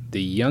am,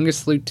 the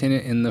youngest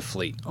lieutenant in the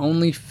fleet,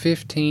 only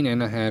 15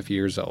 and a half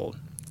years old.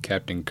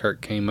 Captain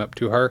Kirk came up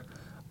to her.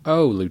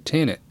 'Oh,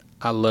 Lieutenant,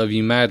 I love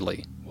you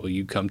madly. Will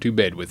you come to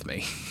bed with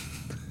me?'"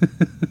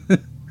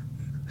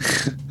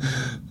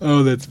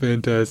 Oh, that's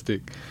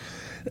fantastic.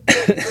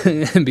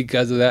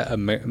 Because of that,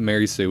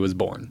 Mary Sue was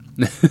born.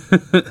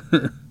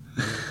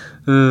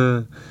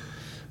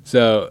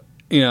 So,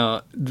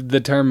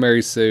 the term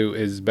Mary Sue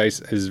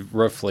is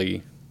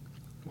roughly,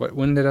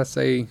 when did I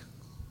say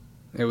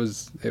it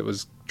was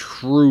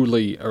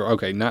truly,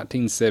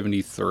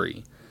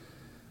 1973.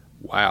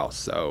 Wow,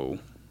 so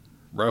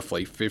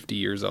roughly 50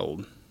 years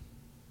old.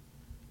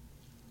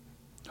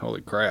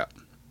 Holy crap.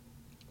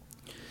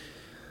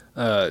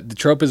 The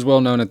trope is well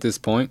known at this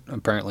point.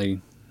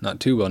 Apparently not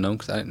too well known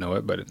because I didn't know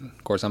it, but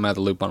of course I'm out of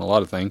the loop on a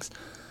lot of things.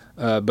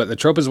 But the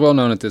trope is well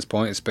known at this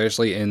point,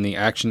 especially in the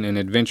action and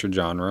adventure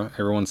genre.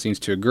 Everyone seems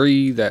to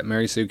agree that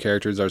Mary Sue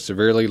characters are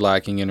severely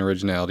lacking in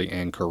originality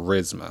and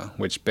charisma,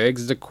 which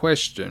begs the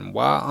question,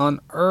 why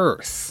on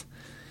earth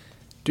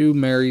do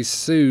Mary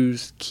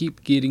Sues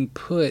keep getting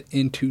put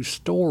into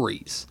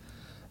stories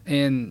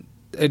and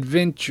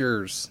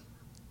adventures,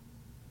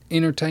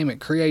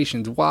 entertainment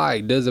creations? Why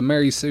does a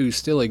Mary Sue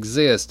still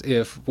exist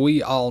if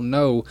we all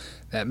know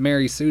that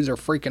Mary Sues are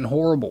freaking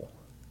horrible?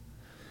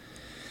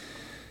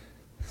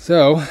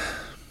 So,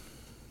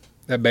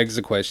 that begs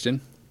the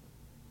question,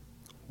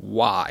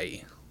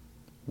 why?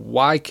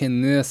 Why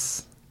can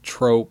this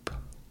trope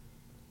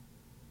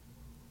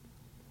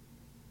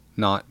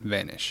not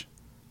vanish?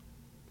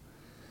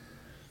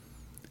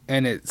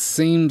 And it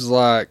seems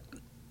like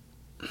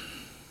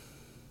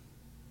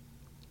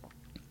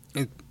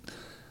I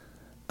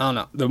don't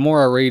know. The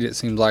more I read, it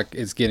seems like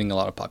it's getting a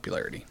lot of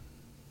popularity.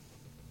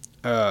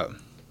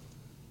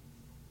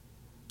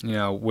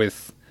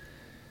 With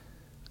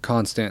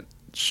constant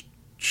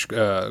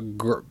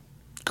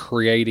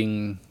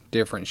creating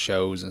different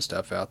shows and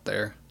stuff out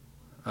there.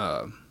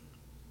 I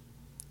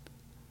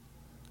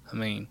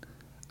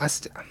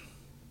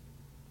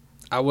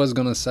was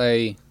gonna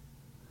say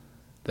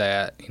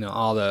that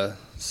all the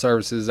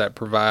services that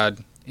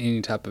provide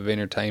any type of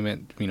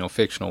entertainment,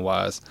 fictional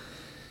wise,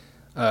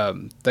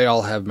 they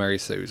all have Mary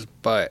Sues,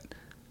 but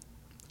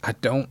I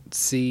don't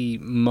see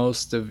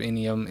most of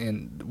any of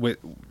them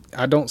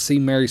I don't see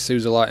Mary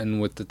Sues a lot in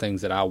with the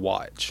things that I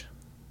watch.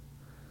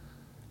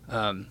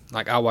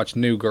 Like I watch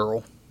New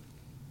Girl.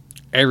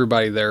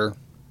 Everybody there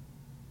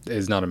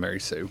is not a Mary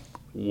Sue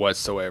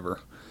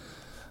whatsoever.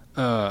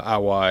 I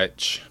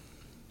watch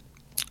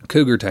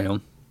Cougar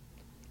Town.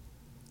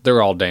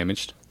 They're all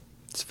damaged.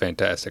 It's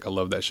fantastic. I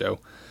love that show.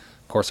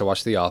 Of course, I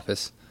watch The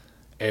Office.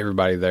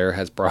 Everybody there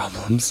has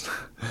problems.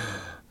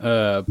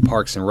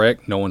 Parks and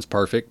Rec. No one's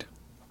perfect.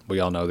 We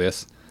all know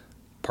this.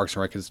 Parks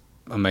and Rec is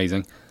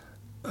amazing.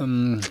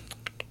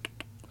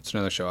 What's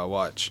another show I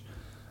watch?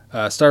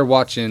 I started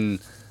watching.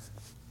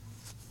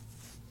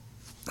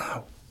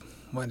 Oh,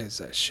 what is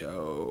that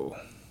show?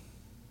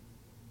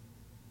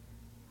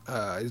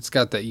 It's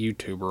got that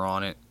YouTuber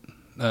on it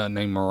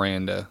named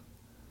Miranda.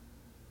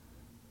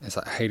 It's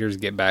like Haters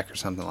Get Back or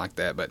something like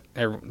that. But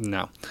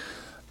no.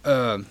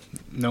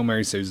 No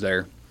Mary Sue's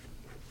there.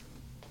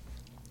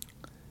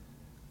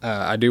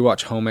 I do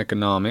watch Home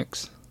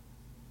Economics.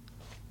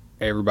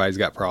 Everybody's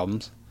Got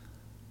Problems.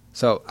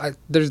 So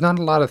there's not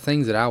a lot of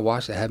things that I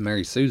watch that have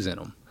Mary Sue's in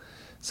them.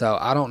 So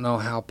I don't know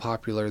how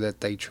popular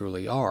that they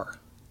truly are.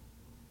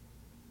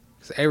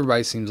 Because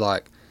everybody seems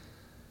like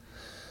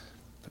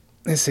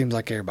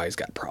everybody's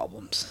got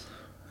problems.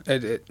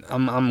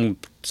 I'm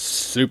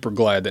super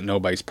glad that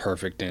nobody's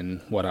perfect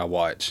in what I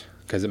watch,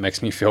 because it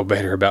makes me feel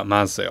better about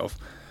myself.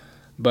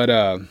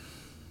 But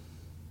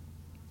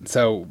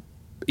so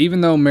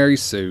even though Mary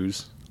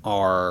Sue's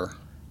are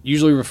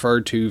usually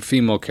referred to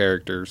female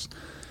characters,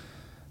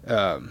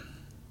 they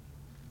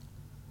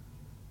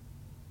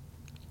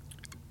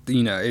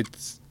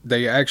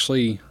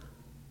actually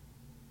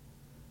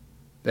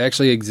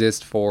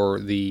exist for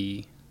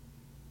the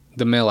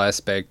male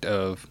aspect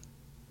of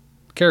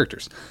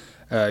characters.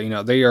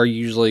 They are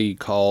usually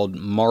called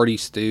Marty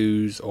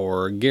Stews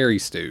or Gary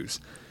Stews.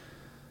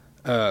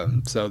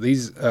 So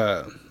these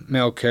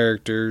male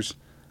characters,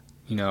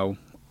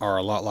 are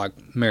a lot like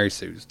Mary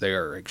Sue's. They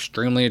are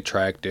extremely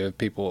attractive.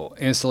 People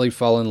instantly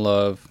fall in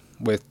love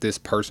with this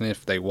person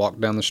if they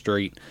walk down the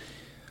street.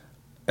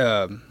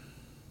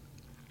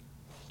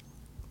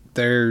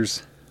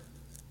 There's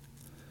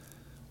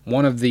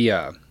one of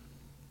the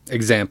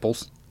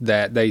examples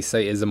that they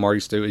say is a Marty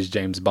Stu is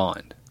James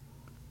Bond.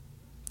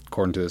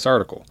 According to this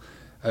article,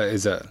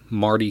 is a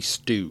Marty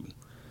Stu.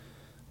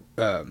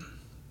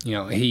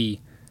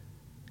 He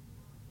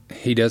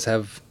does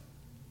have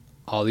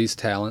all these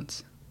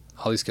talents,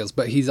 all these skills,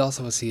 but he's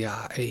also a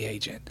CIA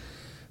agent.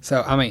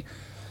 So, I mean,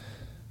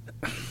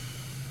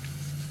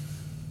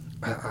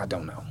 I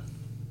don't know.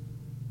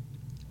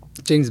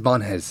 James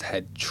Bond has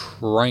had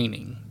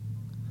training.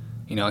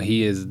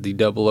 He is the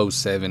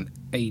 007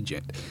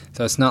 agent.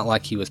 So it's not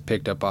like he was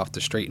picked up off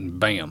the street and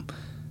bam,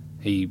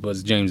 he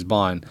was James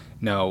Bond.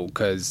 No,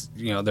 because,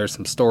 there's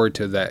some story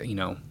to that.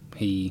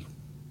 He's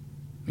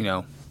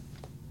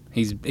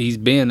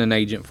been an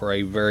agent for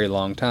a very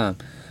long time.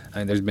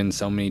 And there's been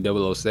so many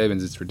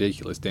 007s, it's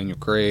ridiculous. Daniel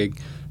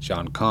Craig,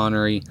 Sean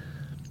Connery,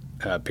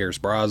 Pierce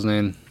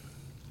Brosnan.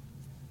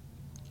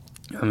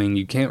 I mean,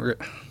 you can't...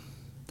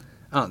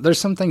 there's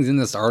some things in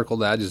this article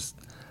that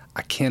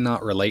I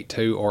cannot relate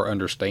to or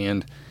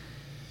understand.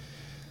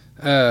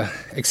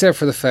 Except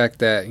for the fact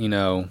that,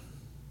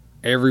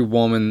 every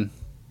woman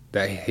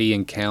that he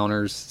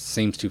encounters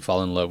seems to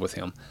fall in love with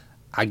him.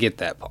 I get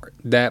that part.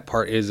 That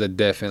part is a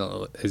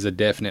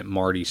definite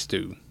Marty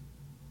Stu.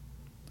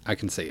 I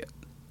can see it.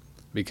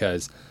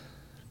 Because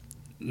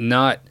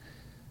not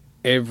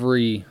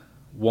every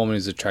woman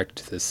is attracted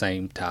to the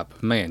same type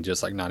of man,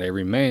 just like not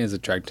every man is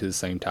attracted to the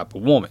same type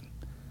of woman.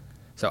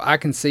 So I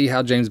can see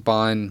how James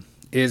Bond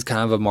is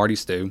kind of a Marty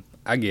Stu.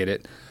 I get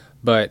it.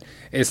 But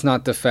it's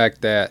not the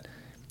fact that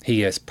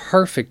he is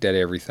perfect at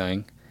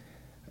everything,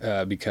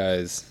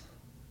 because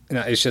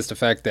it's just the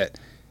fact that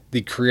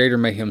the creator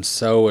made him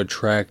so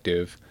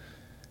attractive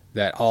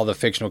that all the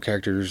fictional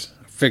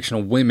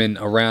women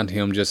around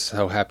him just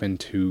so happen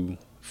to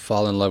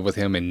fall in love with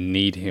him and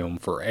need him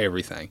for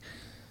everything.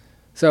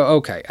 So,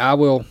 okay, I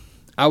will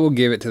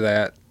give it to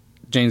that.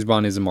 James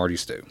Bond is a Marty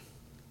Stu.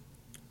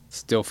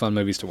 Still fun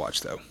movies to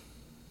watch, though.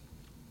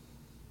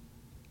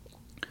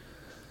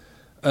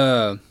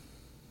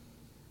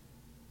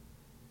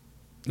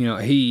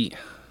 He...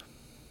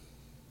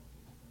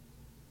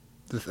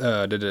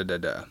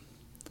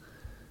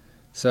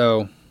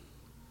 So,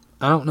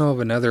 I don't know of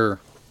another...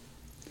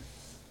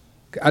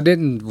 I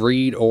didn't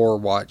read or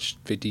watch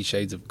 50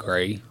 Shades of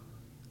Grey.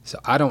 So,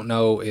 I don't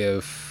know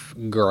if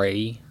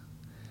Grey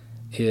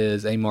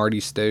is a Marty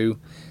Stu.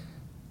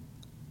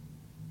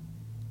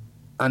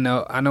 I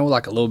know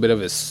like a little bit of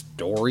his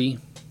story,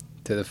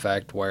 to the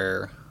fact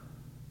where,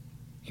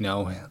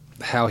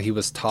 how he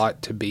was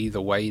taught to be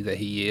the way that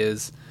he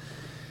is.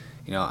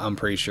 I'm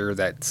pretty sure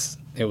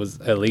it was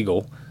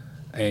illegal,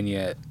 and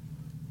yet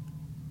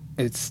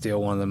it's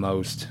still one of the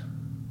most,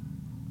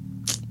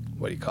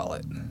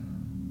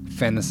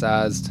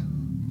 fantasized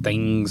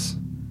things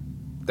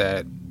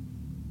that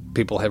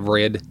people have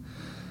read.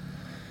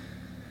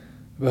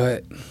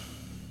 But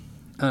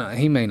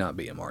he may not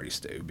be a Marty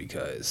Stu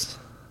because,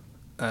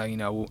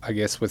 I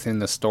guess within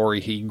the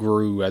story he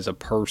grew as a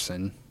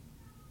person,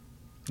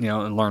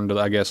 and learned to,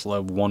 I guess,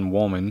 love one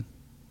woman.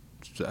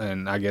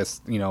 And I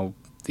guess,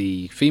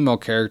 the female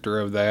character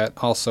of that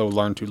also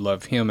learned to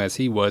love him as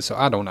he was. So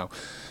I don't know.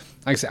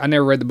 Like I said, I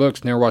never read the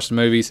books, never watched the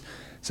movies.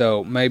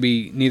 So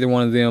maybe neither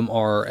one of them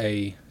are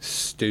a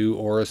Stu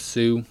or a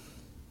Sue.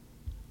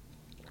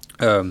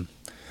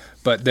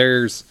 But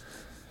there's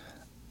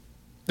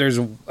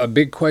a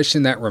big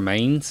question that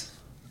remains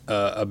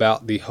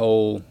about the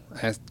whole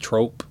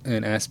trope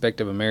and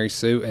aspect of a Mary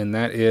Sue, and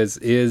that is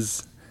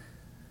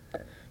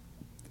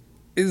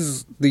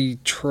the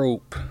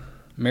trope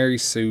Mary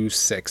Sue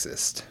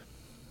sexist?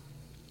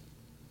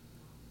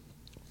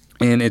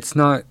 And it's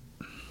not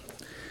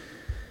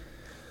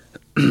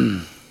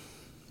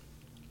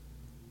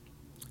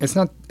it's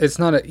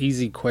not an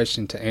easy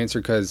question to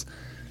answer, because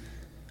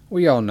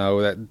we all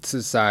know that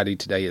society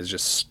today is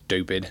just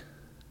stupid.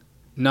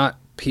 Not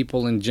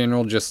people in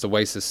general, just the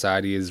way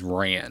society is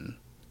ran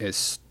is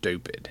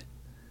stupid.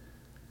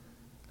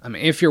 I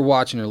mean, if you're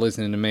watching or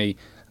listening to me,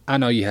 I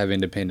know you have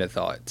independent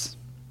thoughts.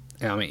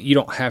 I mean, you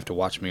don't have to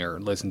watch me or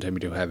listen to me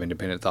to have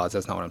independent thoughts.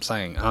 That's not what I'm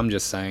saying. I'm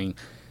just saying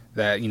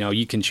that,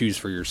 you can choose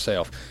for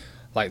yourself.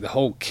 Like the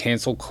whole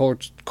cancel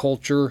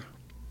culture,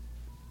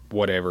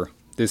 whatever.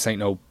 This ain't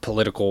no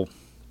political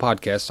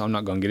podcast, so I'm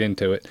not going to get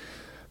into it.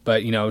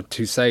 But,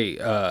 to say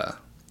a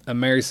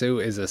Mary Sue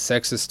is a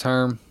sexist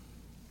term,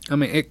 I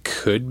mean, it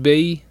could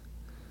be,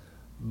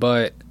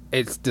 but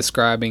it's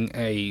describing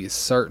a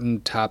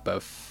certain type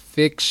of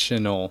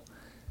fictional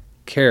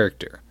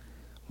character.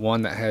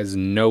 One that has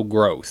no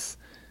growth,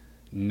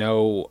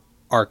 no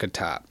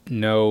archetype,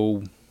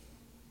 no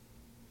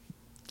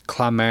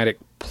climatic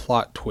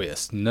plot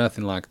twist,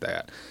 nothing like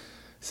that.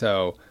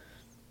 So,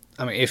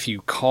 I mean, if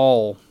you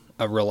call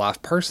a real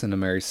life person a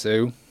Mary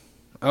Sue,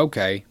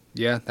 okay,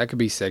 yeah, that could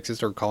be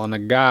sexist. Or calling a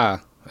guy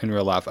in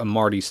real life a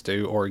Marty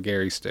Stu or a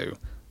Gary Stu,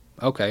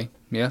 okay,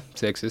 yeah,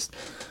 sexist.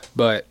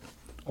 But,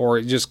 or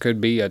it just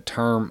could be a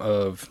term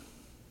of,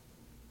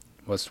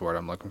 what's the word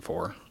I'm looking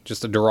for?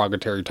 Just a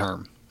derogatory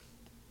term.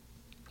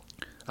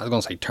 I was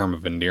going to say term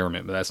of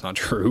endearment, but that's not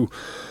true.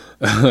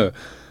 But,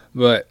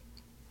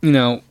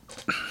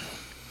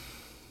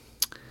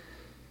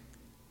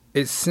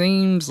 it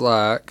seems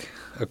like,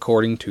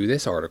 according to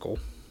this article,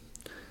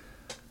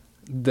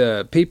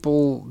 the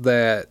people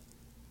that,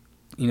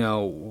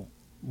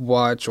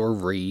 watch or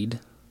read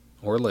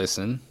or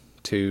listen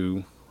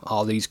to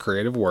all these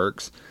creative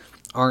works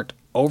aren't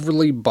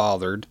overly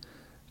bothered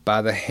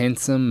by the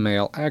handsome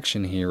male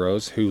action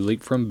heroes who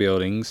leap from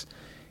buildings,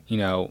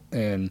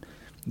 and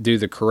do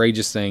the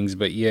courageous things,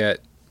 but yet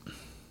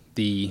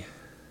the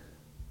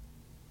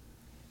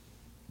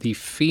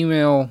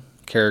female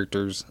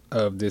characters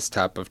of this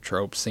type of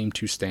trope seem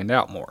to stand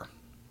out more.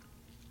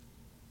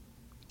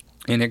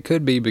 And it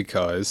could be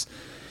because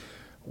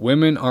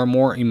women are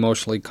more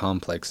emotionally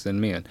complex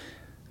than men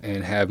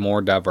and have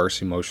more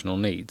diverse emotional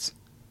needs.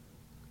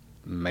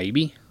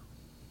 Maybe.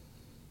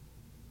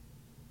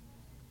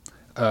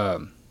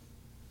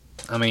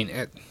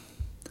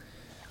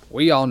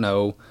 We all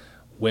know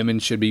women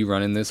should be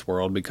running this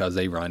world because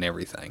they run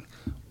everything.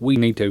 We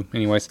need to,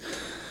 anyways.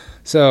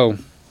 So,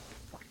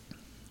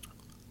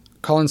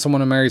 calling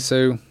someone a Mary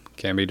Sue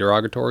can be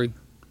derogatory,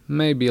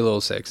 may be a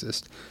little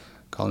sexist.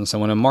 Calling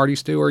someone a Marty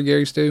Stu or a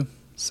Gary Stu,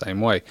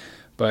 same way.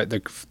 But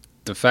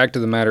the fact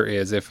of the matter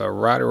is, if a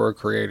writer or a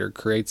creator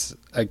creates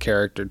a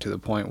character to the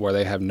point where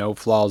they have no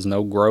flaws,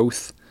 no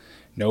growth,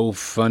 no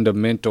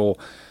fundamental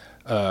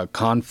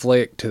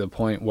conflict, to the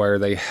point where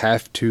they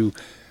have to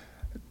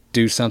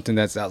do something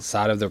that's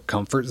outside of their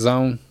comfort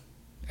zone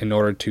in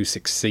order to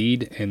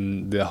succeed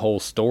in the whole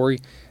story,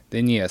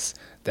 then yes,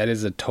 that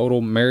is a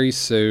total Mary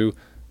Sue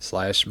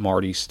 /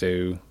 Marty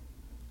Stu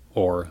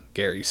or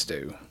Gary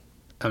Stu.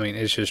 I mean,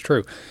 it's just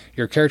true.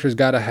 Your character's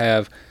got to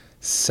have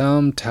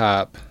some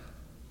type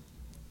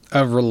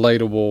of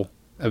relatable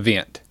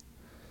event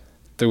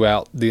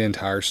throughout the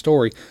entire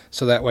story,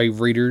 so that way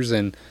readers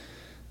and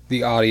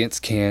the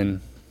audience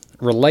can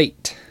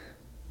relate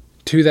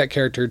to that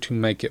character to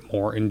make it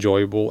more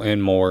enjoyable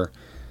and more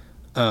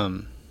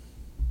to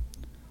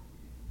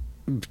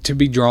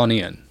be drawn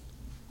in.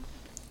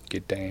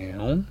 Get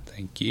down.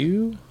 Thank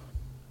you.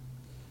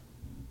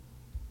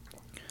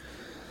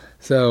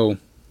 So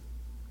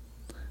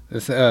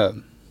it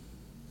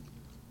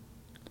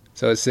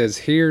says,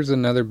 here's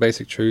another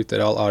basic truth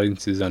that all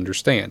audiences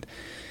understand,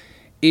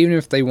 even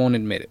if they won't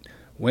admit it.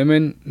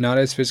 Women not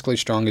as physically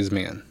strong as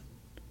men.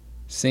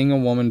 Seeing a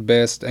woman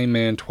best a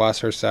man twice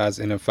her size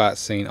in a fight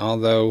scene,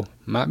 although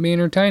might be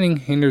entertaining,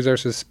 hinders our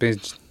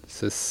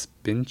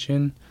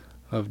suspension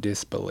of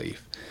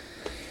disbelief.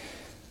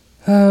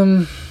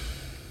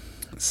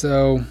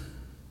 So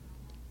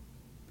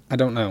I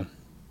don't know.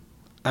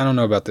 I don't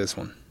know about this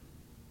one.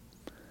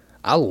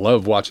 I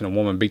love watching a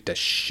woman beat the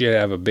shit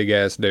out of a big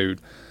ass dude.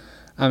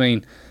 I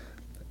mean,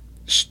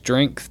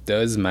 strength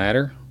does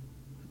matter.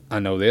 I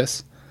know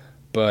this,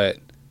 but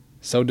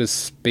so does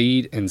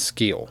speed and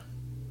skill.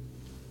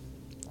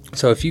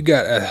 So if you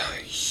got a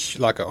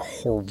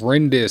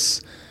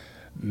horrendous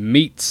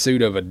meat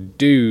suit of a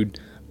dude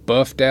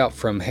buffed out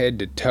from head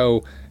to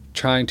toe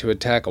trying to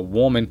attack a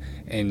woman,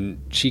 and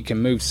she can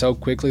move so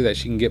quickly that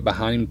she can get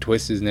behind him,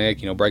 twist his neck,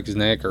 break his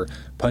neck, or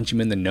punch him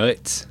in the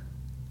nuts,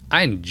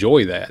 I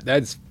enjoy that.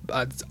 That's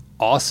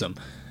awesome.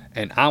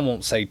 And I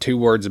won't say two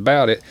words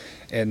about it.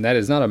 And that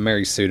is not a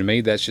Mary Sue to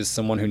me. That's just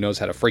someone who knows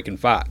how to freaking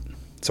fight.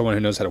 Someone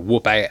who knows how to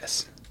whoop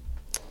ass.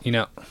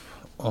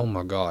 Oh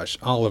my gosh,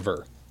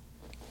 Oliver,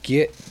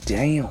 get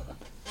down.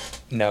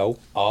 No,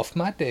 off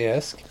my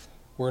desk.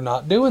 We're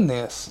not doing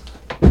this.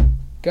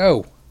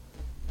 Go.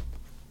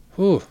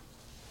 Whew.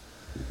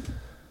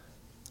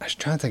 I was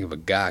trying to think of a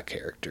guy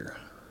character.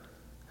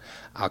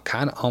 I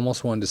kind of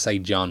almost wanted to say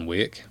John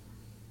Wick.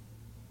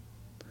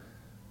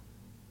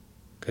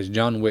 Because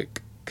John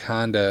Wick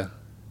kind of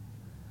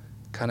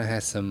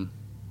has some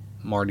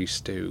Marty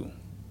Stu.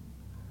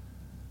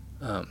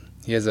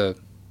 He has a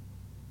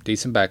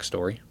decent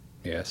backstory,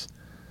 yes.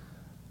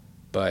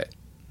 But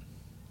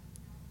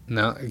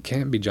no, it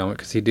can't be John Wick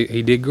because he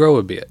did grow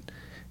a bit.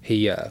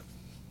 He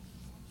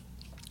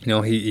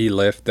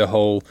left the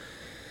whole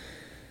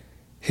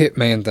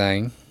hitman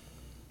thing,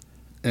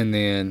 and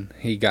then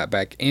he got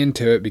back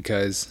into it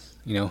because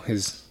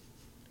his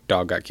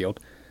dog got killed,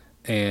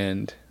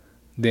 and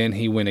then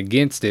he went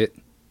against it.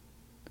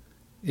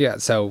 Yeah,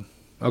 so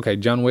okay,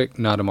 John Wick,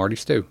 not a Marty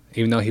Stu,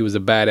 even though he was a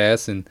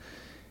badass and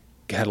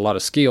had a lot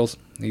of skills.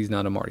 He's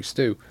not a Marty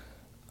Stu.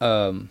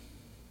 I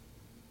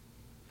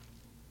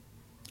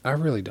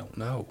really don't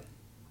know.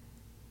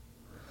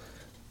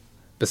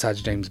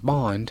 Besides James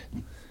Bond,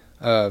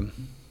 you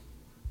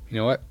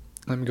know what?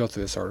 Let me go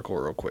through this article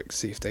real quick,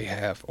 see if they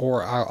have,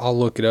 or I'll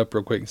look it up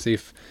real quick and see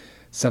if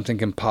something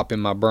can pop in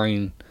my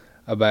brain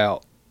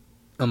about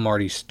a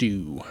Marty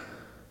Stu.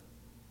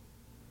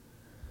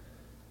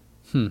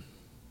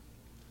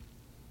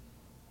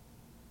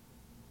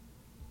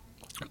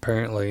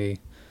 Apparently,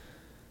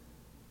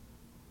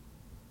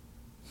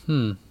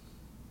 why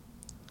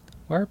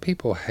are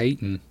people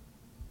hating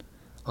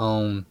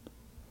on?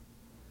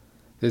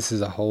 This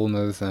is a whole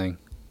nother thing.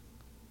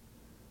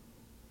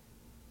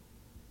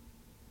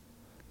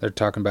 They're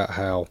talking about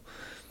how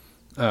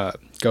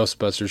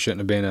Ghostbusters shouldn't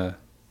have been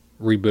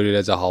rebooted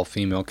as a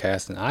all-female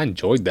cast, and I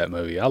enjoyed that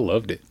movie. I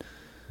loved it.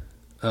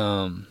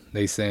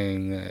 They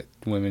saying that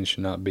women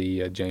should not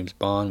be James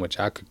Bond, which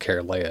I could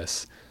care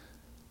less.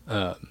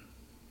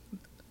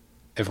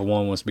 If a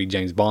woman wants to be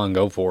James Bond,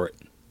 go for it.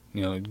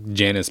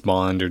 Janice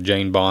Bond or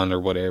Jane Bond or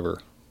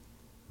whatever.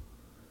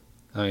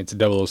 I mean, it's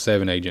a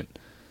 007 agent.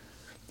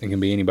 It can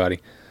be anybody.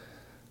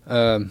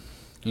 You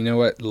know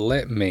what?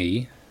 Let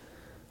me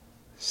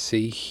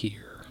see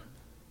here.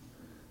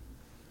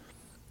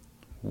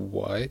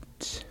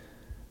 What?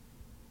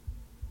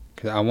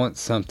 Because I want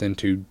something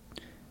to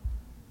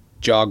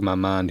jog my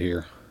mind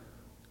here.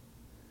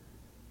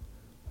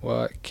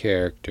 What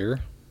character?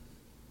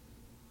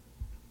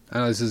 I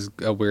know this is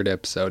a weird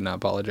episode, and I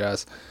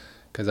apologize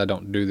because I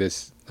don't do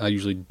this. I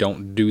usually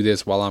don't do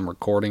this while I'm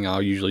recording.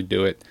 I'll usually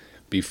do it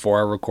before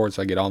I record,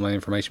 so I get all my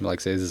information. But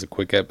like I say, this is a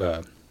quick hey,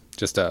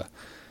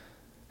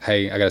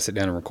 I gotta sit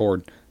down and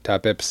record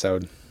type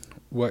episode.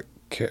 What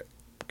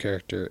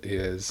character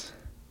is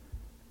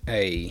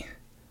a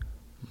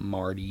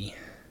Marty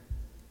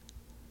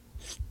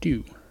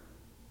Stu?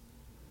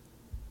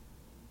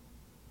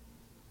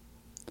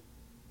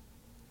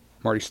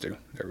 Marty Stu.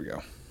 There we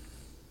go.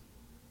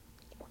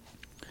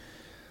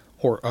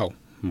 Or,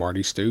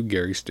 Marty Stu,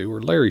 Gary Stu,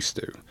 or Larry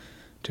Stu.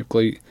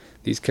 Typically,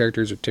 these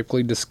characters are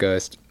typically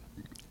discussed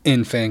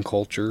in fan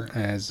culture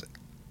as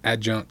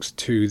adjuncts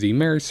to the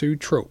Mary Sue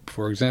trope.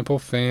 For example,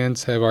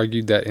 fans have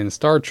argued that in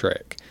Star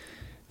Trek,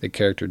 the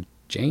character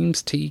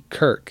James T.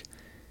 Kirk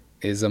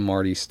is a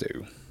Marty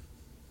Stu.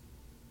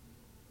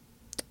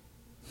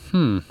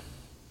 You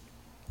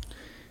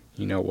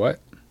know what?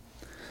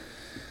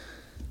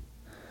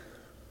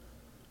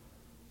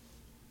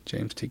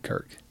 James T.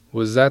 Kirk.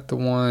 Was that the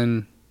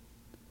one,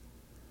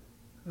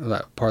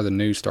 that part of the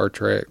new Star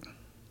Trek?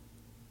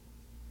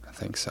 I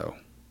think so.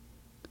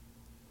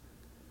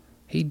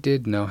 He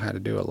did know how to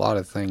do a lot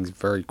of things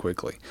very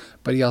quickly,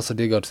 but he also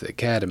did go to the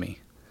academy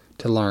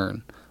to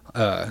learn,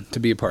 to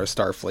be a part of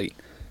Starfleet.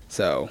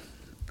 So,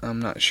 I'm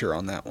not sure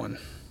on that one.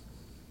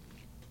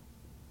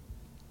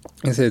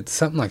 I said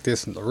something like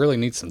this really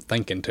needs some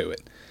thinking to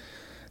it.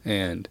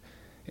 And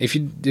if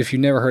you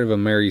never heard of a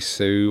Mary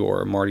Sue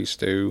or a Marty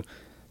Stu,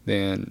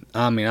 then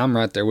I'm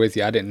right there with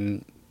you. I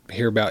didn't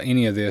hear about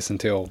any of this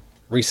until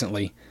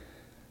recently.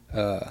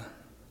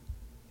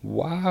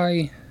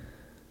 Why?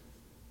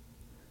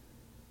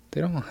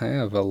 They don't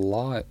have a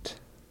lot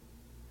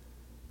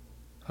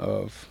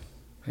of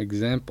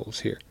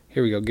examples here.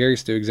 Here we go. Gary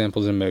Stu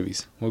examples in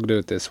movies. We'll do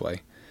it this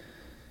way.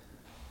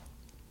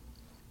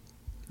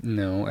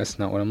 No, that's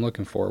not what I'm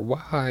looking for.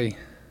 Why?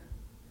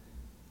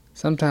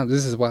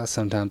 This is why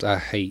sometimes I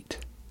hate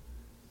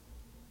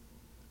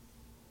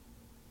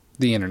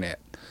the internet.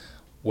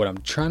 What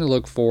I'm trying to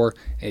look for,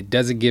 it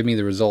doesn't give me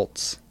the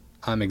results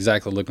I'm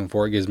exactly looking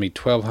for. It gives me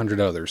 1,200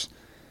 others.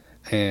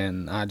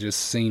 And I just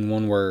seen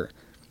one where,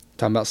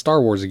 talking about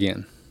Star Wars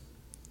again.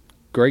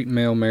 Great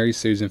male Mary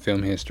Sue's in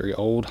film history.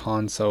 Old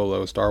Han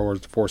Solo, Star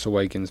Wars The Force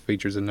Awakens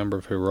features a number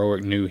of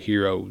heroic new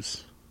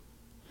heroes.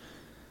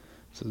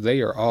 So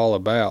they are all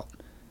about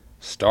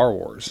Star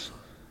Wars.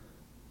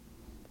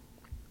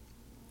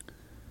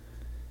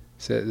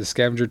 So the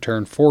scavenger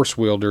turned force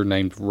wielder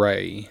named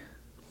Rey.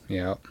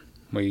 Yeah,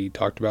 we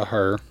talked about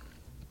her.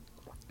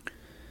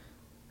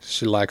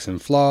 She lacks some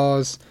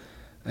flaws.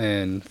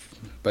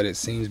 But it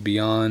seems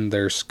beyond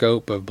their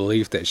scope of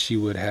belief that she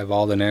would have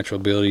all the natural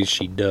abilities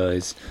she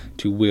does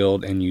to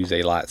wield and use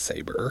a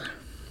lightsaber.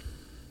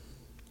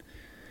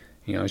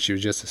 You know, she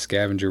was just a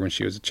scavenger when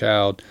she was a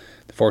child.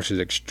 The Force is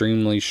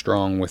extremely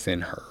strong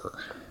within her.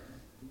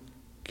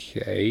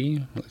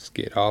 Okay, let's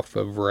get off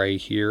of Rey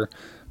here.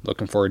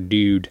 Looking for a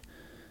dude,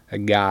 a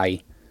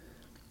guy.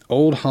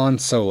 Old Han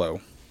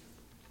Solo.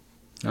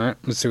 Alright,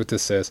 let's see what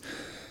this says.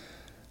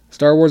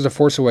 Star Wars The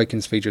Force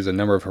Awakens features a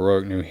number of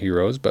heroic new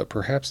heroes, but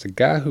perhaps the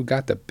guy who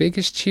got the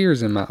biggest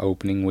cheers in my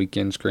opening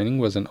weekend screening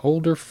was an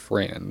older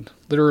friend.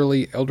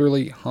 Literally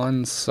elderly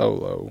Han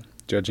Solo.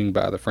 Judging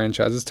by the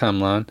franchise's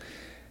timeline,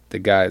 the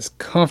guy is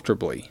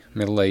comfortably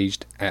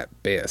middle-aged at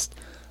best.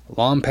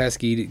 Long past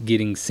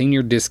getting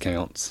senior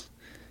discounts.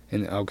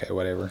 And okay,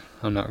 whatever.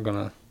 I'm not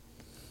gonna...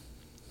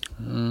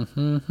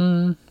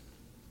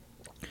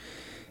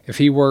 If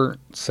he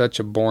weren't such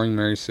a boring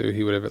Mary Sue,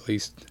 he would have at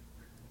least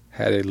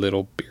had a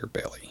little beer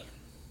belly.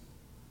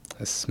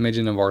 A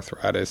smidgen of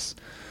arthritis.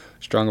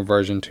 Strong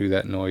aversion to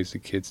that noise the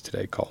kids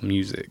today call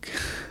music.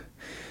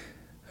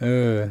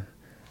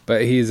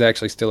 But he is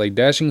actually still a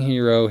dashing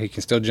hero. He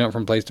can still jump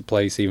from place to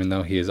place even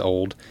though he is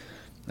old.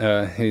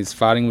 His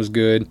fighting was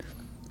good.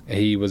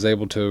 He was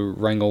able to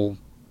wrangle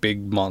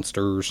big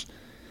monsters.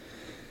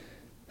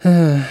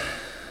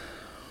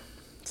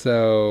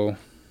 So...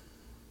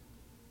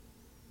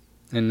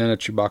 And none of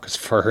Chewbacca's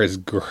fur is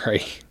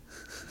gray.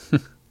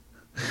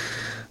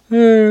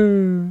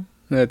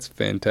 That's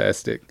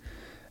fantastic.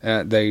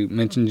 They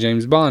mentioned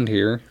James Bond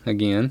here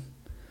again.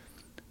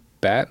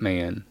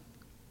 Batman.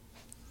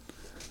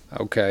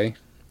 Okay.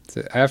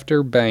 So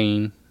after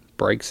Bane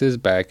breaks his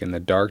back in The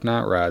Dark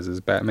Knight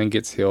Rises, Batman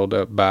gets healed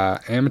up by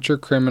amateur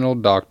criminal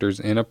doctors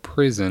in a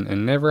prison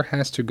and never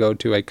has to go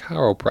to a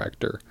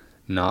chiropractor.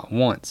 Not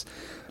once.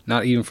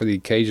 Not even for the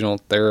occasional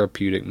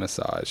therapeutic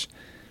massage.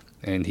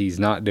 And he's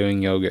not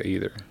doing yoga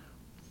either.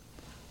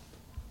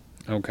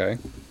 Okay.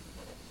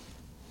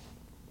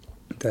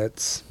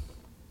 That's...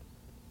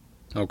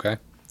 Okay.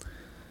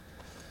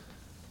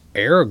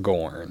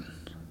 Aragorn.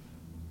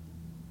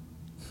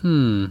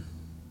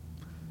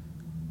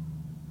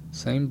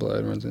 Same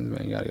blood runs in the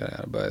vein,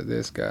 yada. But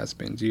this guy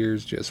spends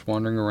years just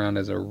wandering around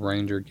as a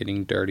ranger,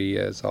 getting dirty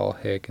as all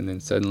heck, and then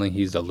suddenly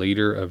he's the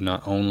leader of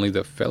not only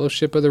the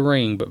Fellowship of the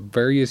Ring, but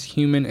various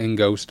human and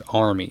ghost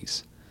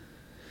armies.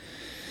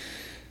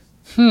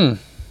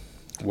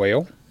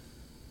 Well,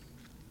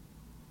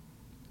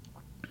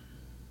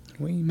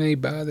 we may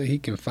buy that he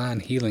can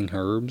find healing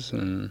herbs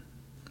and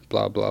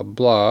blah, blah,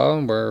 blah.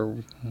 Where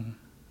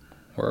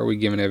are we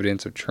given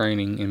evidence of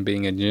training in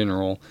being a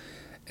general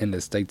and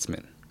a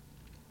statesman?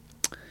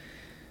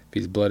 If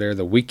he's blood heir,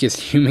 the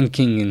weakest human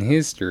king in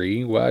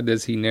history, why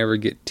does he never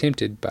get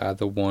tempted by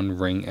the One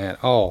Ring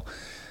at all?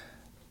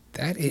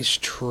 That is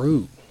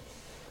true.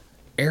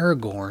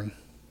 Aragorn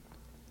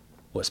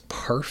was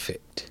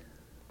perfect.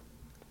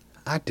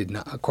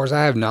 Of course,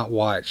 I have not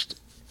watched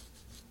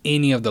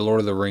any of the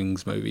Lord of the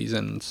Rings movies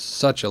in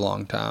such a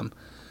long time.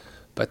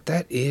 But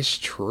that is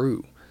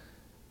true.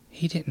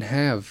 He didn't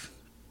have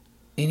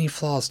any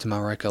flaws to my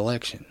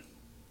recollection.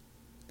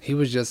 He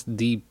was just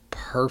the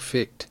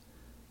perfect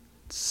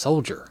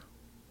soldier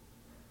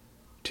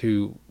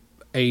to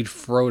aid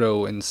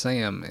Frodo and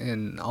Sam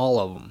and all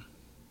of them.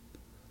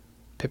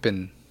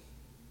 Pippin,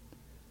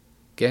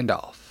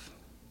 Gandalf.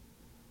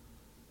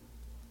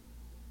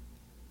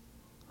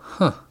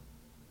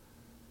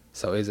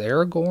 So is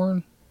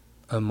Aragorn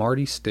a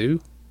Marty Stu?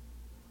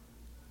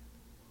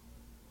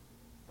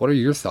 What are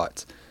your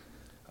thoughts?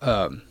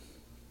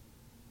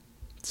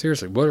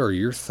 Seriously, what are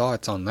your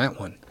thoughts on that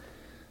one?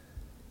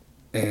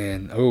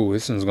 And,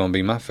 this one's going to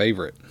be my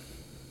favorite.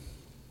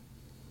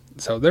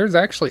 So there's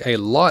actually a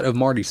lot of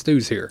Marty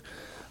Stews here.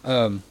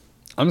 I'm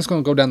just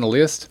going to go down the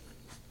list,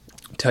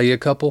 tell you a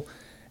couple,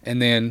 and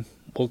then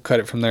we'll cut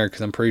it from there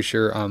because I'm pretty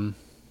sure I'm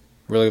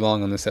really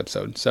long on this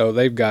episode. So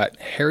they've got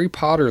Harry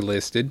Potter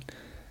listed,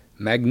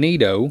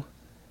 Magneto,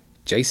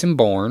 Jason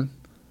Bourne,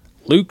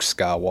 Luke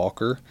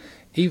Skywalker.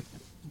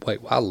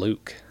 Wait, why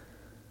Luke?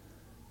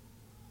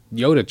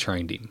 Yoda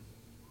trained him.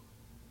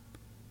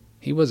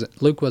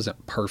 Luke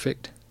wasn't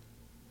perfect.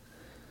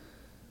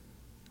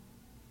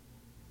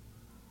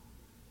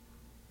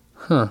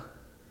 Well,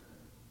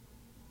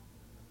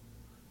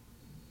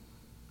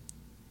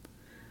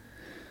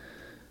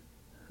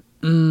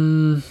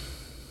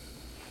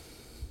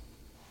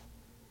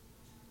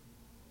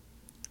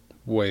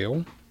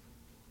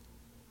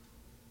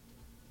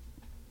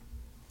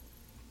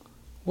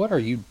 what are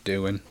you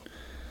doing?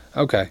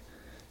 Okay,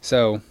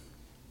 so,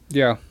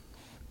 yeah.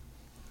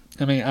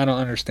 I mean, I don't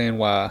understand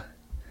why.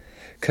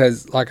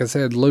 Because, like I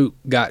said, Luke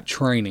got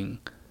training.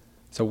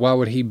 So why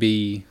would he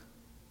be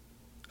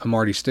a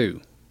Marty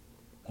Stu?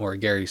 Or a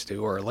Gary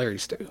Stu? Or a Larry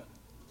Stu?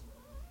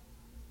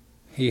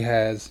 He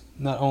has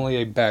not only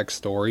a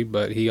backstory,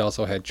 but he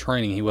also had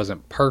training. He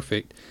wasn't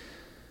perfect.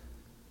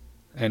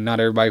 And not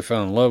everybody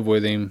fell in love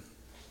with him.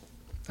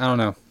 I don't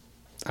know.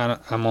 I'm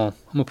gonna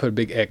put a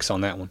big X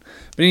on that one.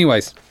 But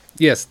anyways,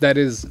 yes, that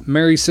is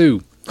Mary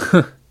Sue.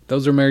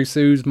 those are Mary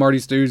Stu's, Marty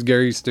Stu's,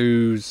 Gary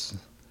Stu's,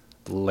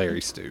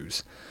 Larry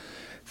Stu's.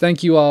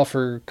 Thank you all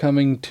for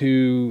coming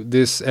to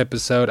this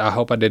episode. I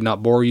hope I did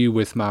not bore you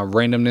with my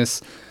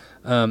randomness.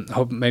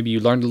 Hope maybe you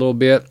learned a little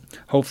bit.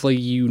 Hopefully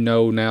you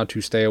know now to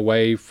stay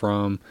away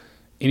from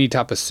any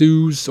type of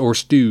Sues or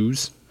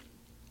Stews,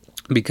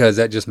 because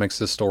that just makes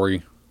the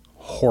story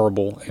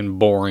horrible and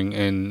boring,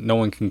 and no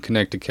one can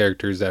connect to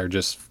characters that are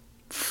just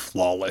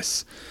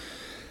flawless.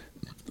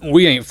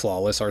 We ain't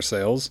flawless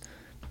ourselves.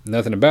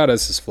 Nothing about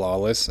us is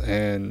flawless,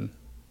 and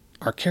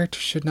our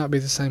characters should not be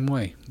the same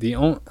way.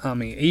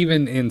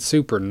 Even in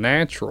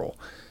Supernatural,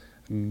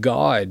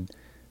 God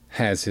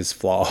has his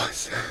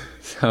flaws.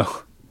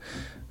 So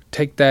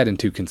take that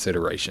into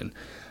consideration.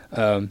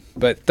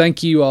 But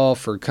thank you all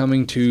for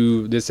coming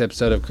to this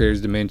episode of Creators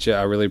Dementia.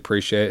 I really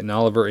appreciate it. And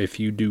Oliver, if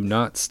you do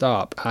not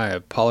stop, I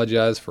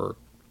apologize for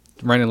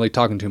randomly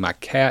talking to my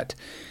cat.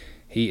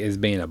 He is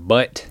being a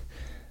butt,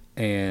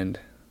 and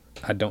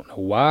I don't know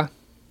why.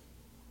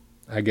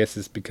 I guess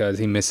it's because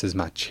he misses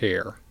my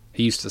chair.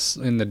 He used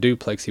to, in the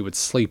duplex, he would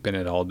sleep in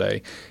it all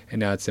day,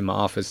 and now it's in my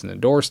office and the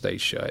door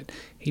stays shut.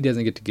 He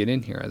doesn't get to get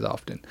in here as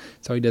often,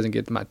 so he doesn't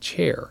get my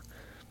chair.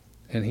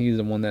 And he's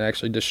the one that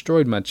actually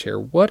destroyed my chair.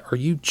 What are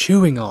you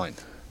chewing on?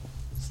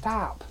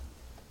 Stop.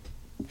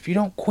 If you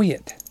don't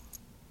quit.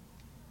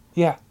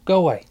 Yeah, go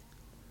away.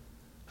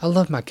 I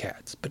love my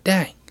cats, but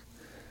dang.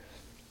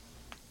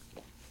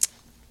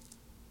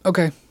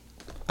 Okay.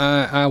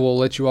 I will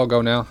let you all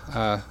go now.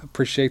 I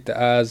appreciate the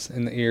eyes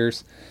and the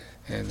ears,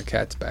 and the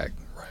cat's back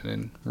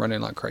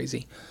running like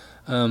crazy.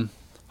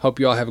 Hope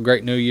you all have a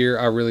great new year.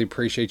 I really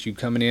appreciate you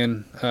coming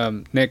in.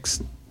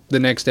 The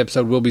next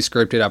episode will be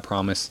scripted, I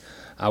promise.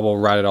 I will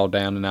write it all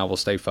down, and I will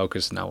stay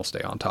focused, and I will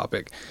stay on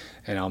topic,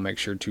 and I'll make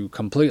sure to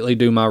completely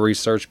do my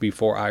research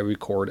before I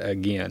record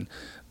again.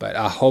 But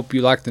I hope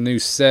you like the new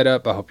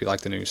setup. I hope you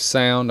like the new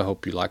sound. I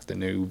hope you like the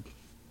new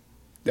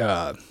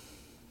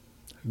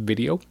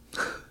video,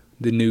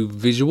 the new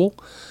visual.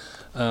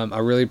 I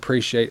really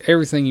appreciate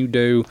everything you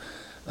do.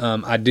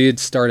 I did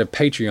start a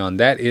Patreon.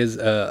 That is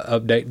an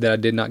update that I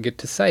did not get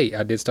to say.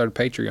 I did start a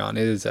Patreon.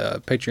 It is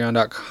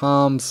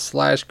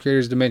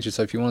patreon.com/creatorsdementia.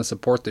 So if you want to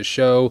support the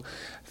show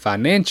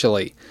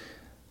financially,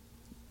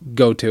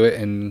 go to it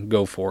and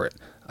go for it.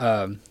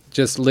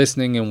 Just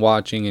listening and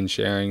watching and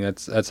sharing,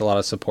 that's a lot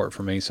of support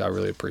for me, so I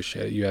really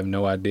appreciate it. You have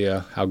no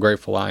idea how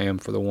grateful I am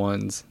for the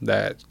ones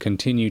that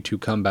continue to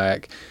come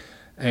back.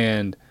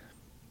 And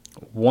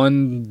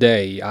one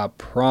day, I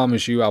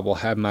promise you, I will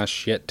have my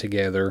shit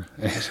together,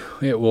 and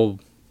it will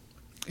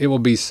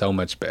be so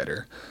much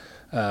better.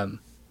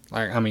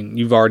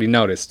 You've already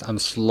noticed I'm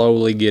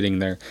slowly getting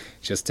there.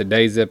 Just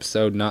today's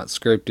episode, not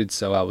scripted,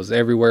 so I was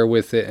everywhere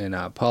with it, and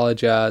I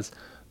apologize,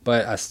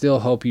 but I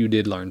still hope you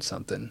did learn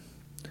something.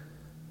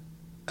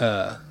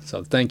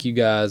 So thank you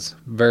guys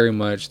very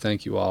much.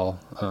 Thank you all.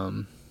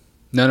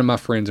 None of my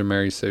friends are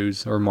Mary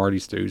Stu's or Marty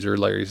Stu's or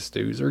Larry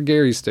Stu's or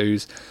Gary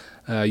Stu's.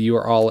 You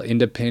are all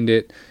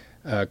independent,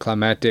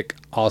 climatic,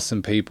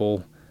 awesome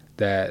people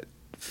that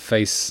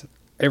face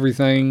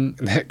everything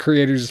that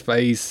creators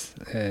face,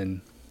 and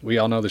we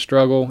all know the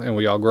struggle, and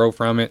we all grow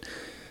from it.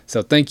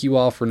 So thank you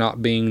all for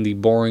not being the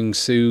boring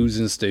Sues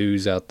and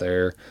Stews out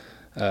there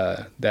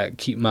that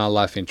keep my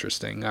life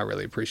interesting. I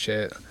really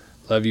appreciate it.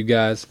 Love you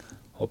guys.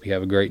 Hope you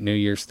have a great new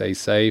year. Stay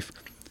safe.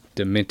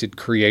 Demented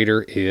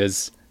Creator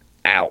is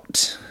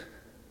out.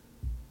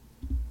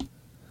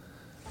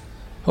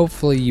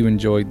 Hopefully you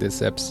enjoyed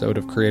this episode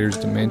of Creators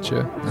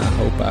Dementia. I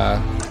hope I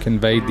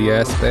conveyed the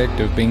aspect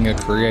of being a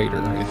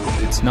creator.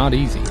 It's not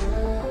easy.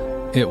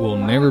 It will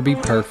never be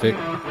perfect,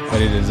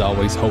 but it is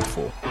always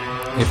hopeful.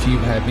 If you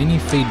have any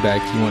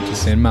feedback you want to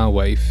send my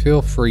way,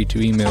 feel free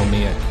to email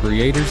me at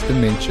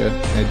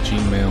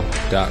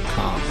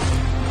creatorsdementia@gmail.com.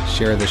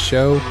 Share the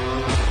show,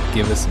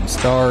 give us some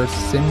stars,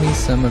 send me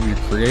some of your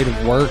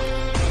creative work,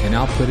 and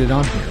I'll put it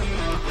on here.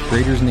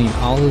 Creators need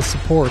all the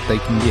support they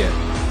can get.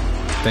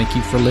 Thank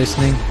you for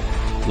listening.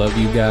 Love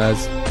you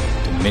guys.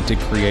 Demented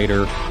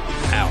Creator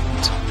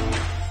out.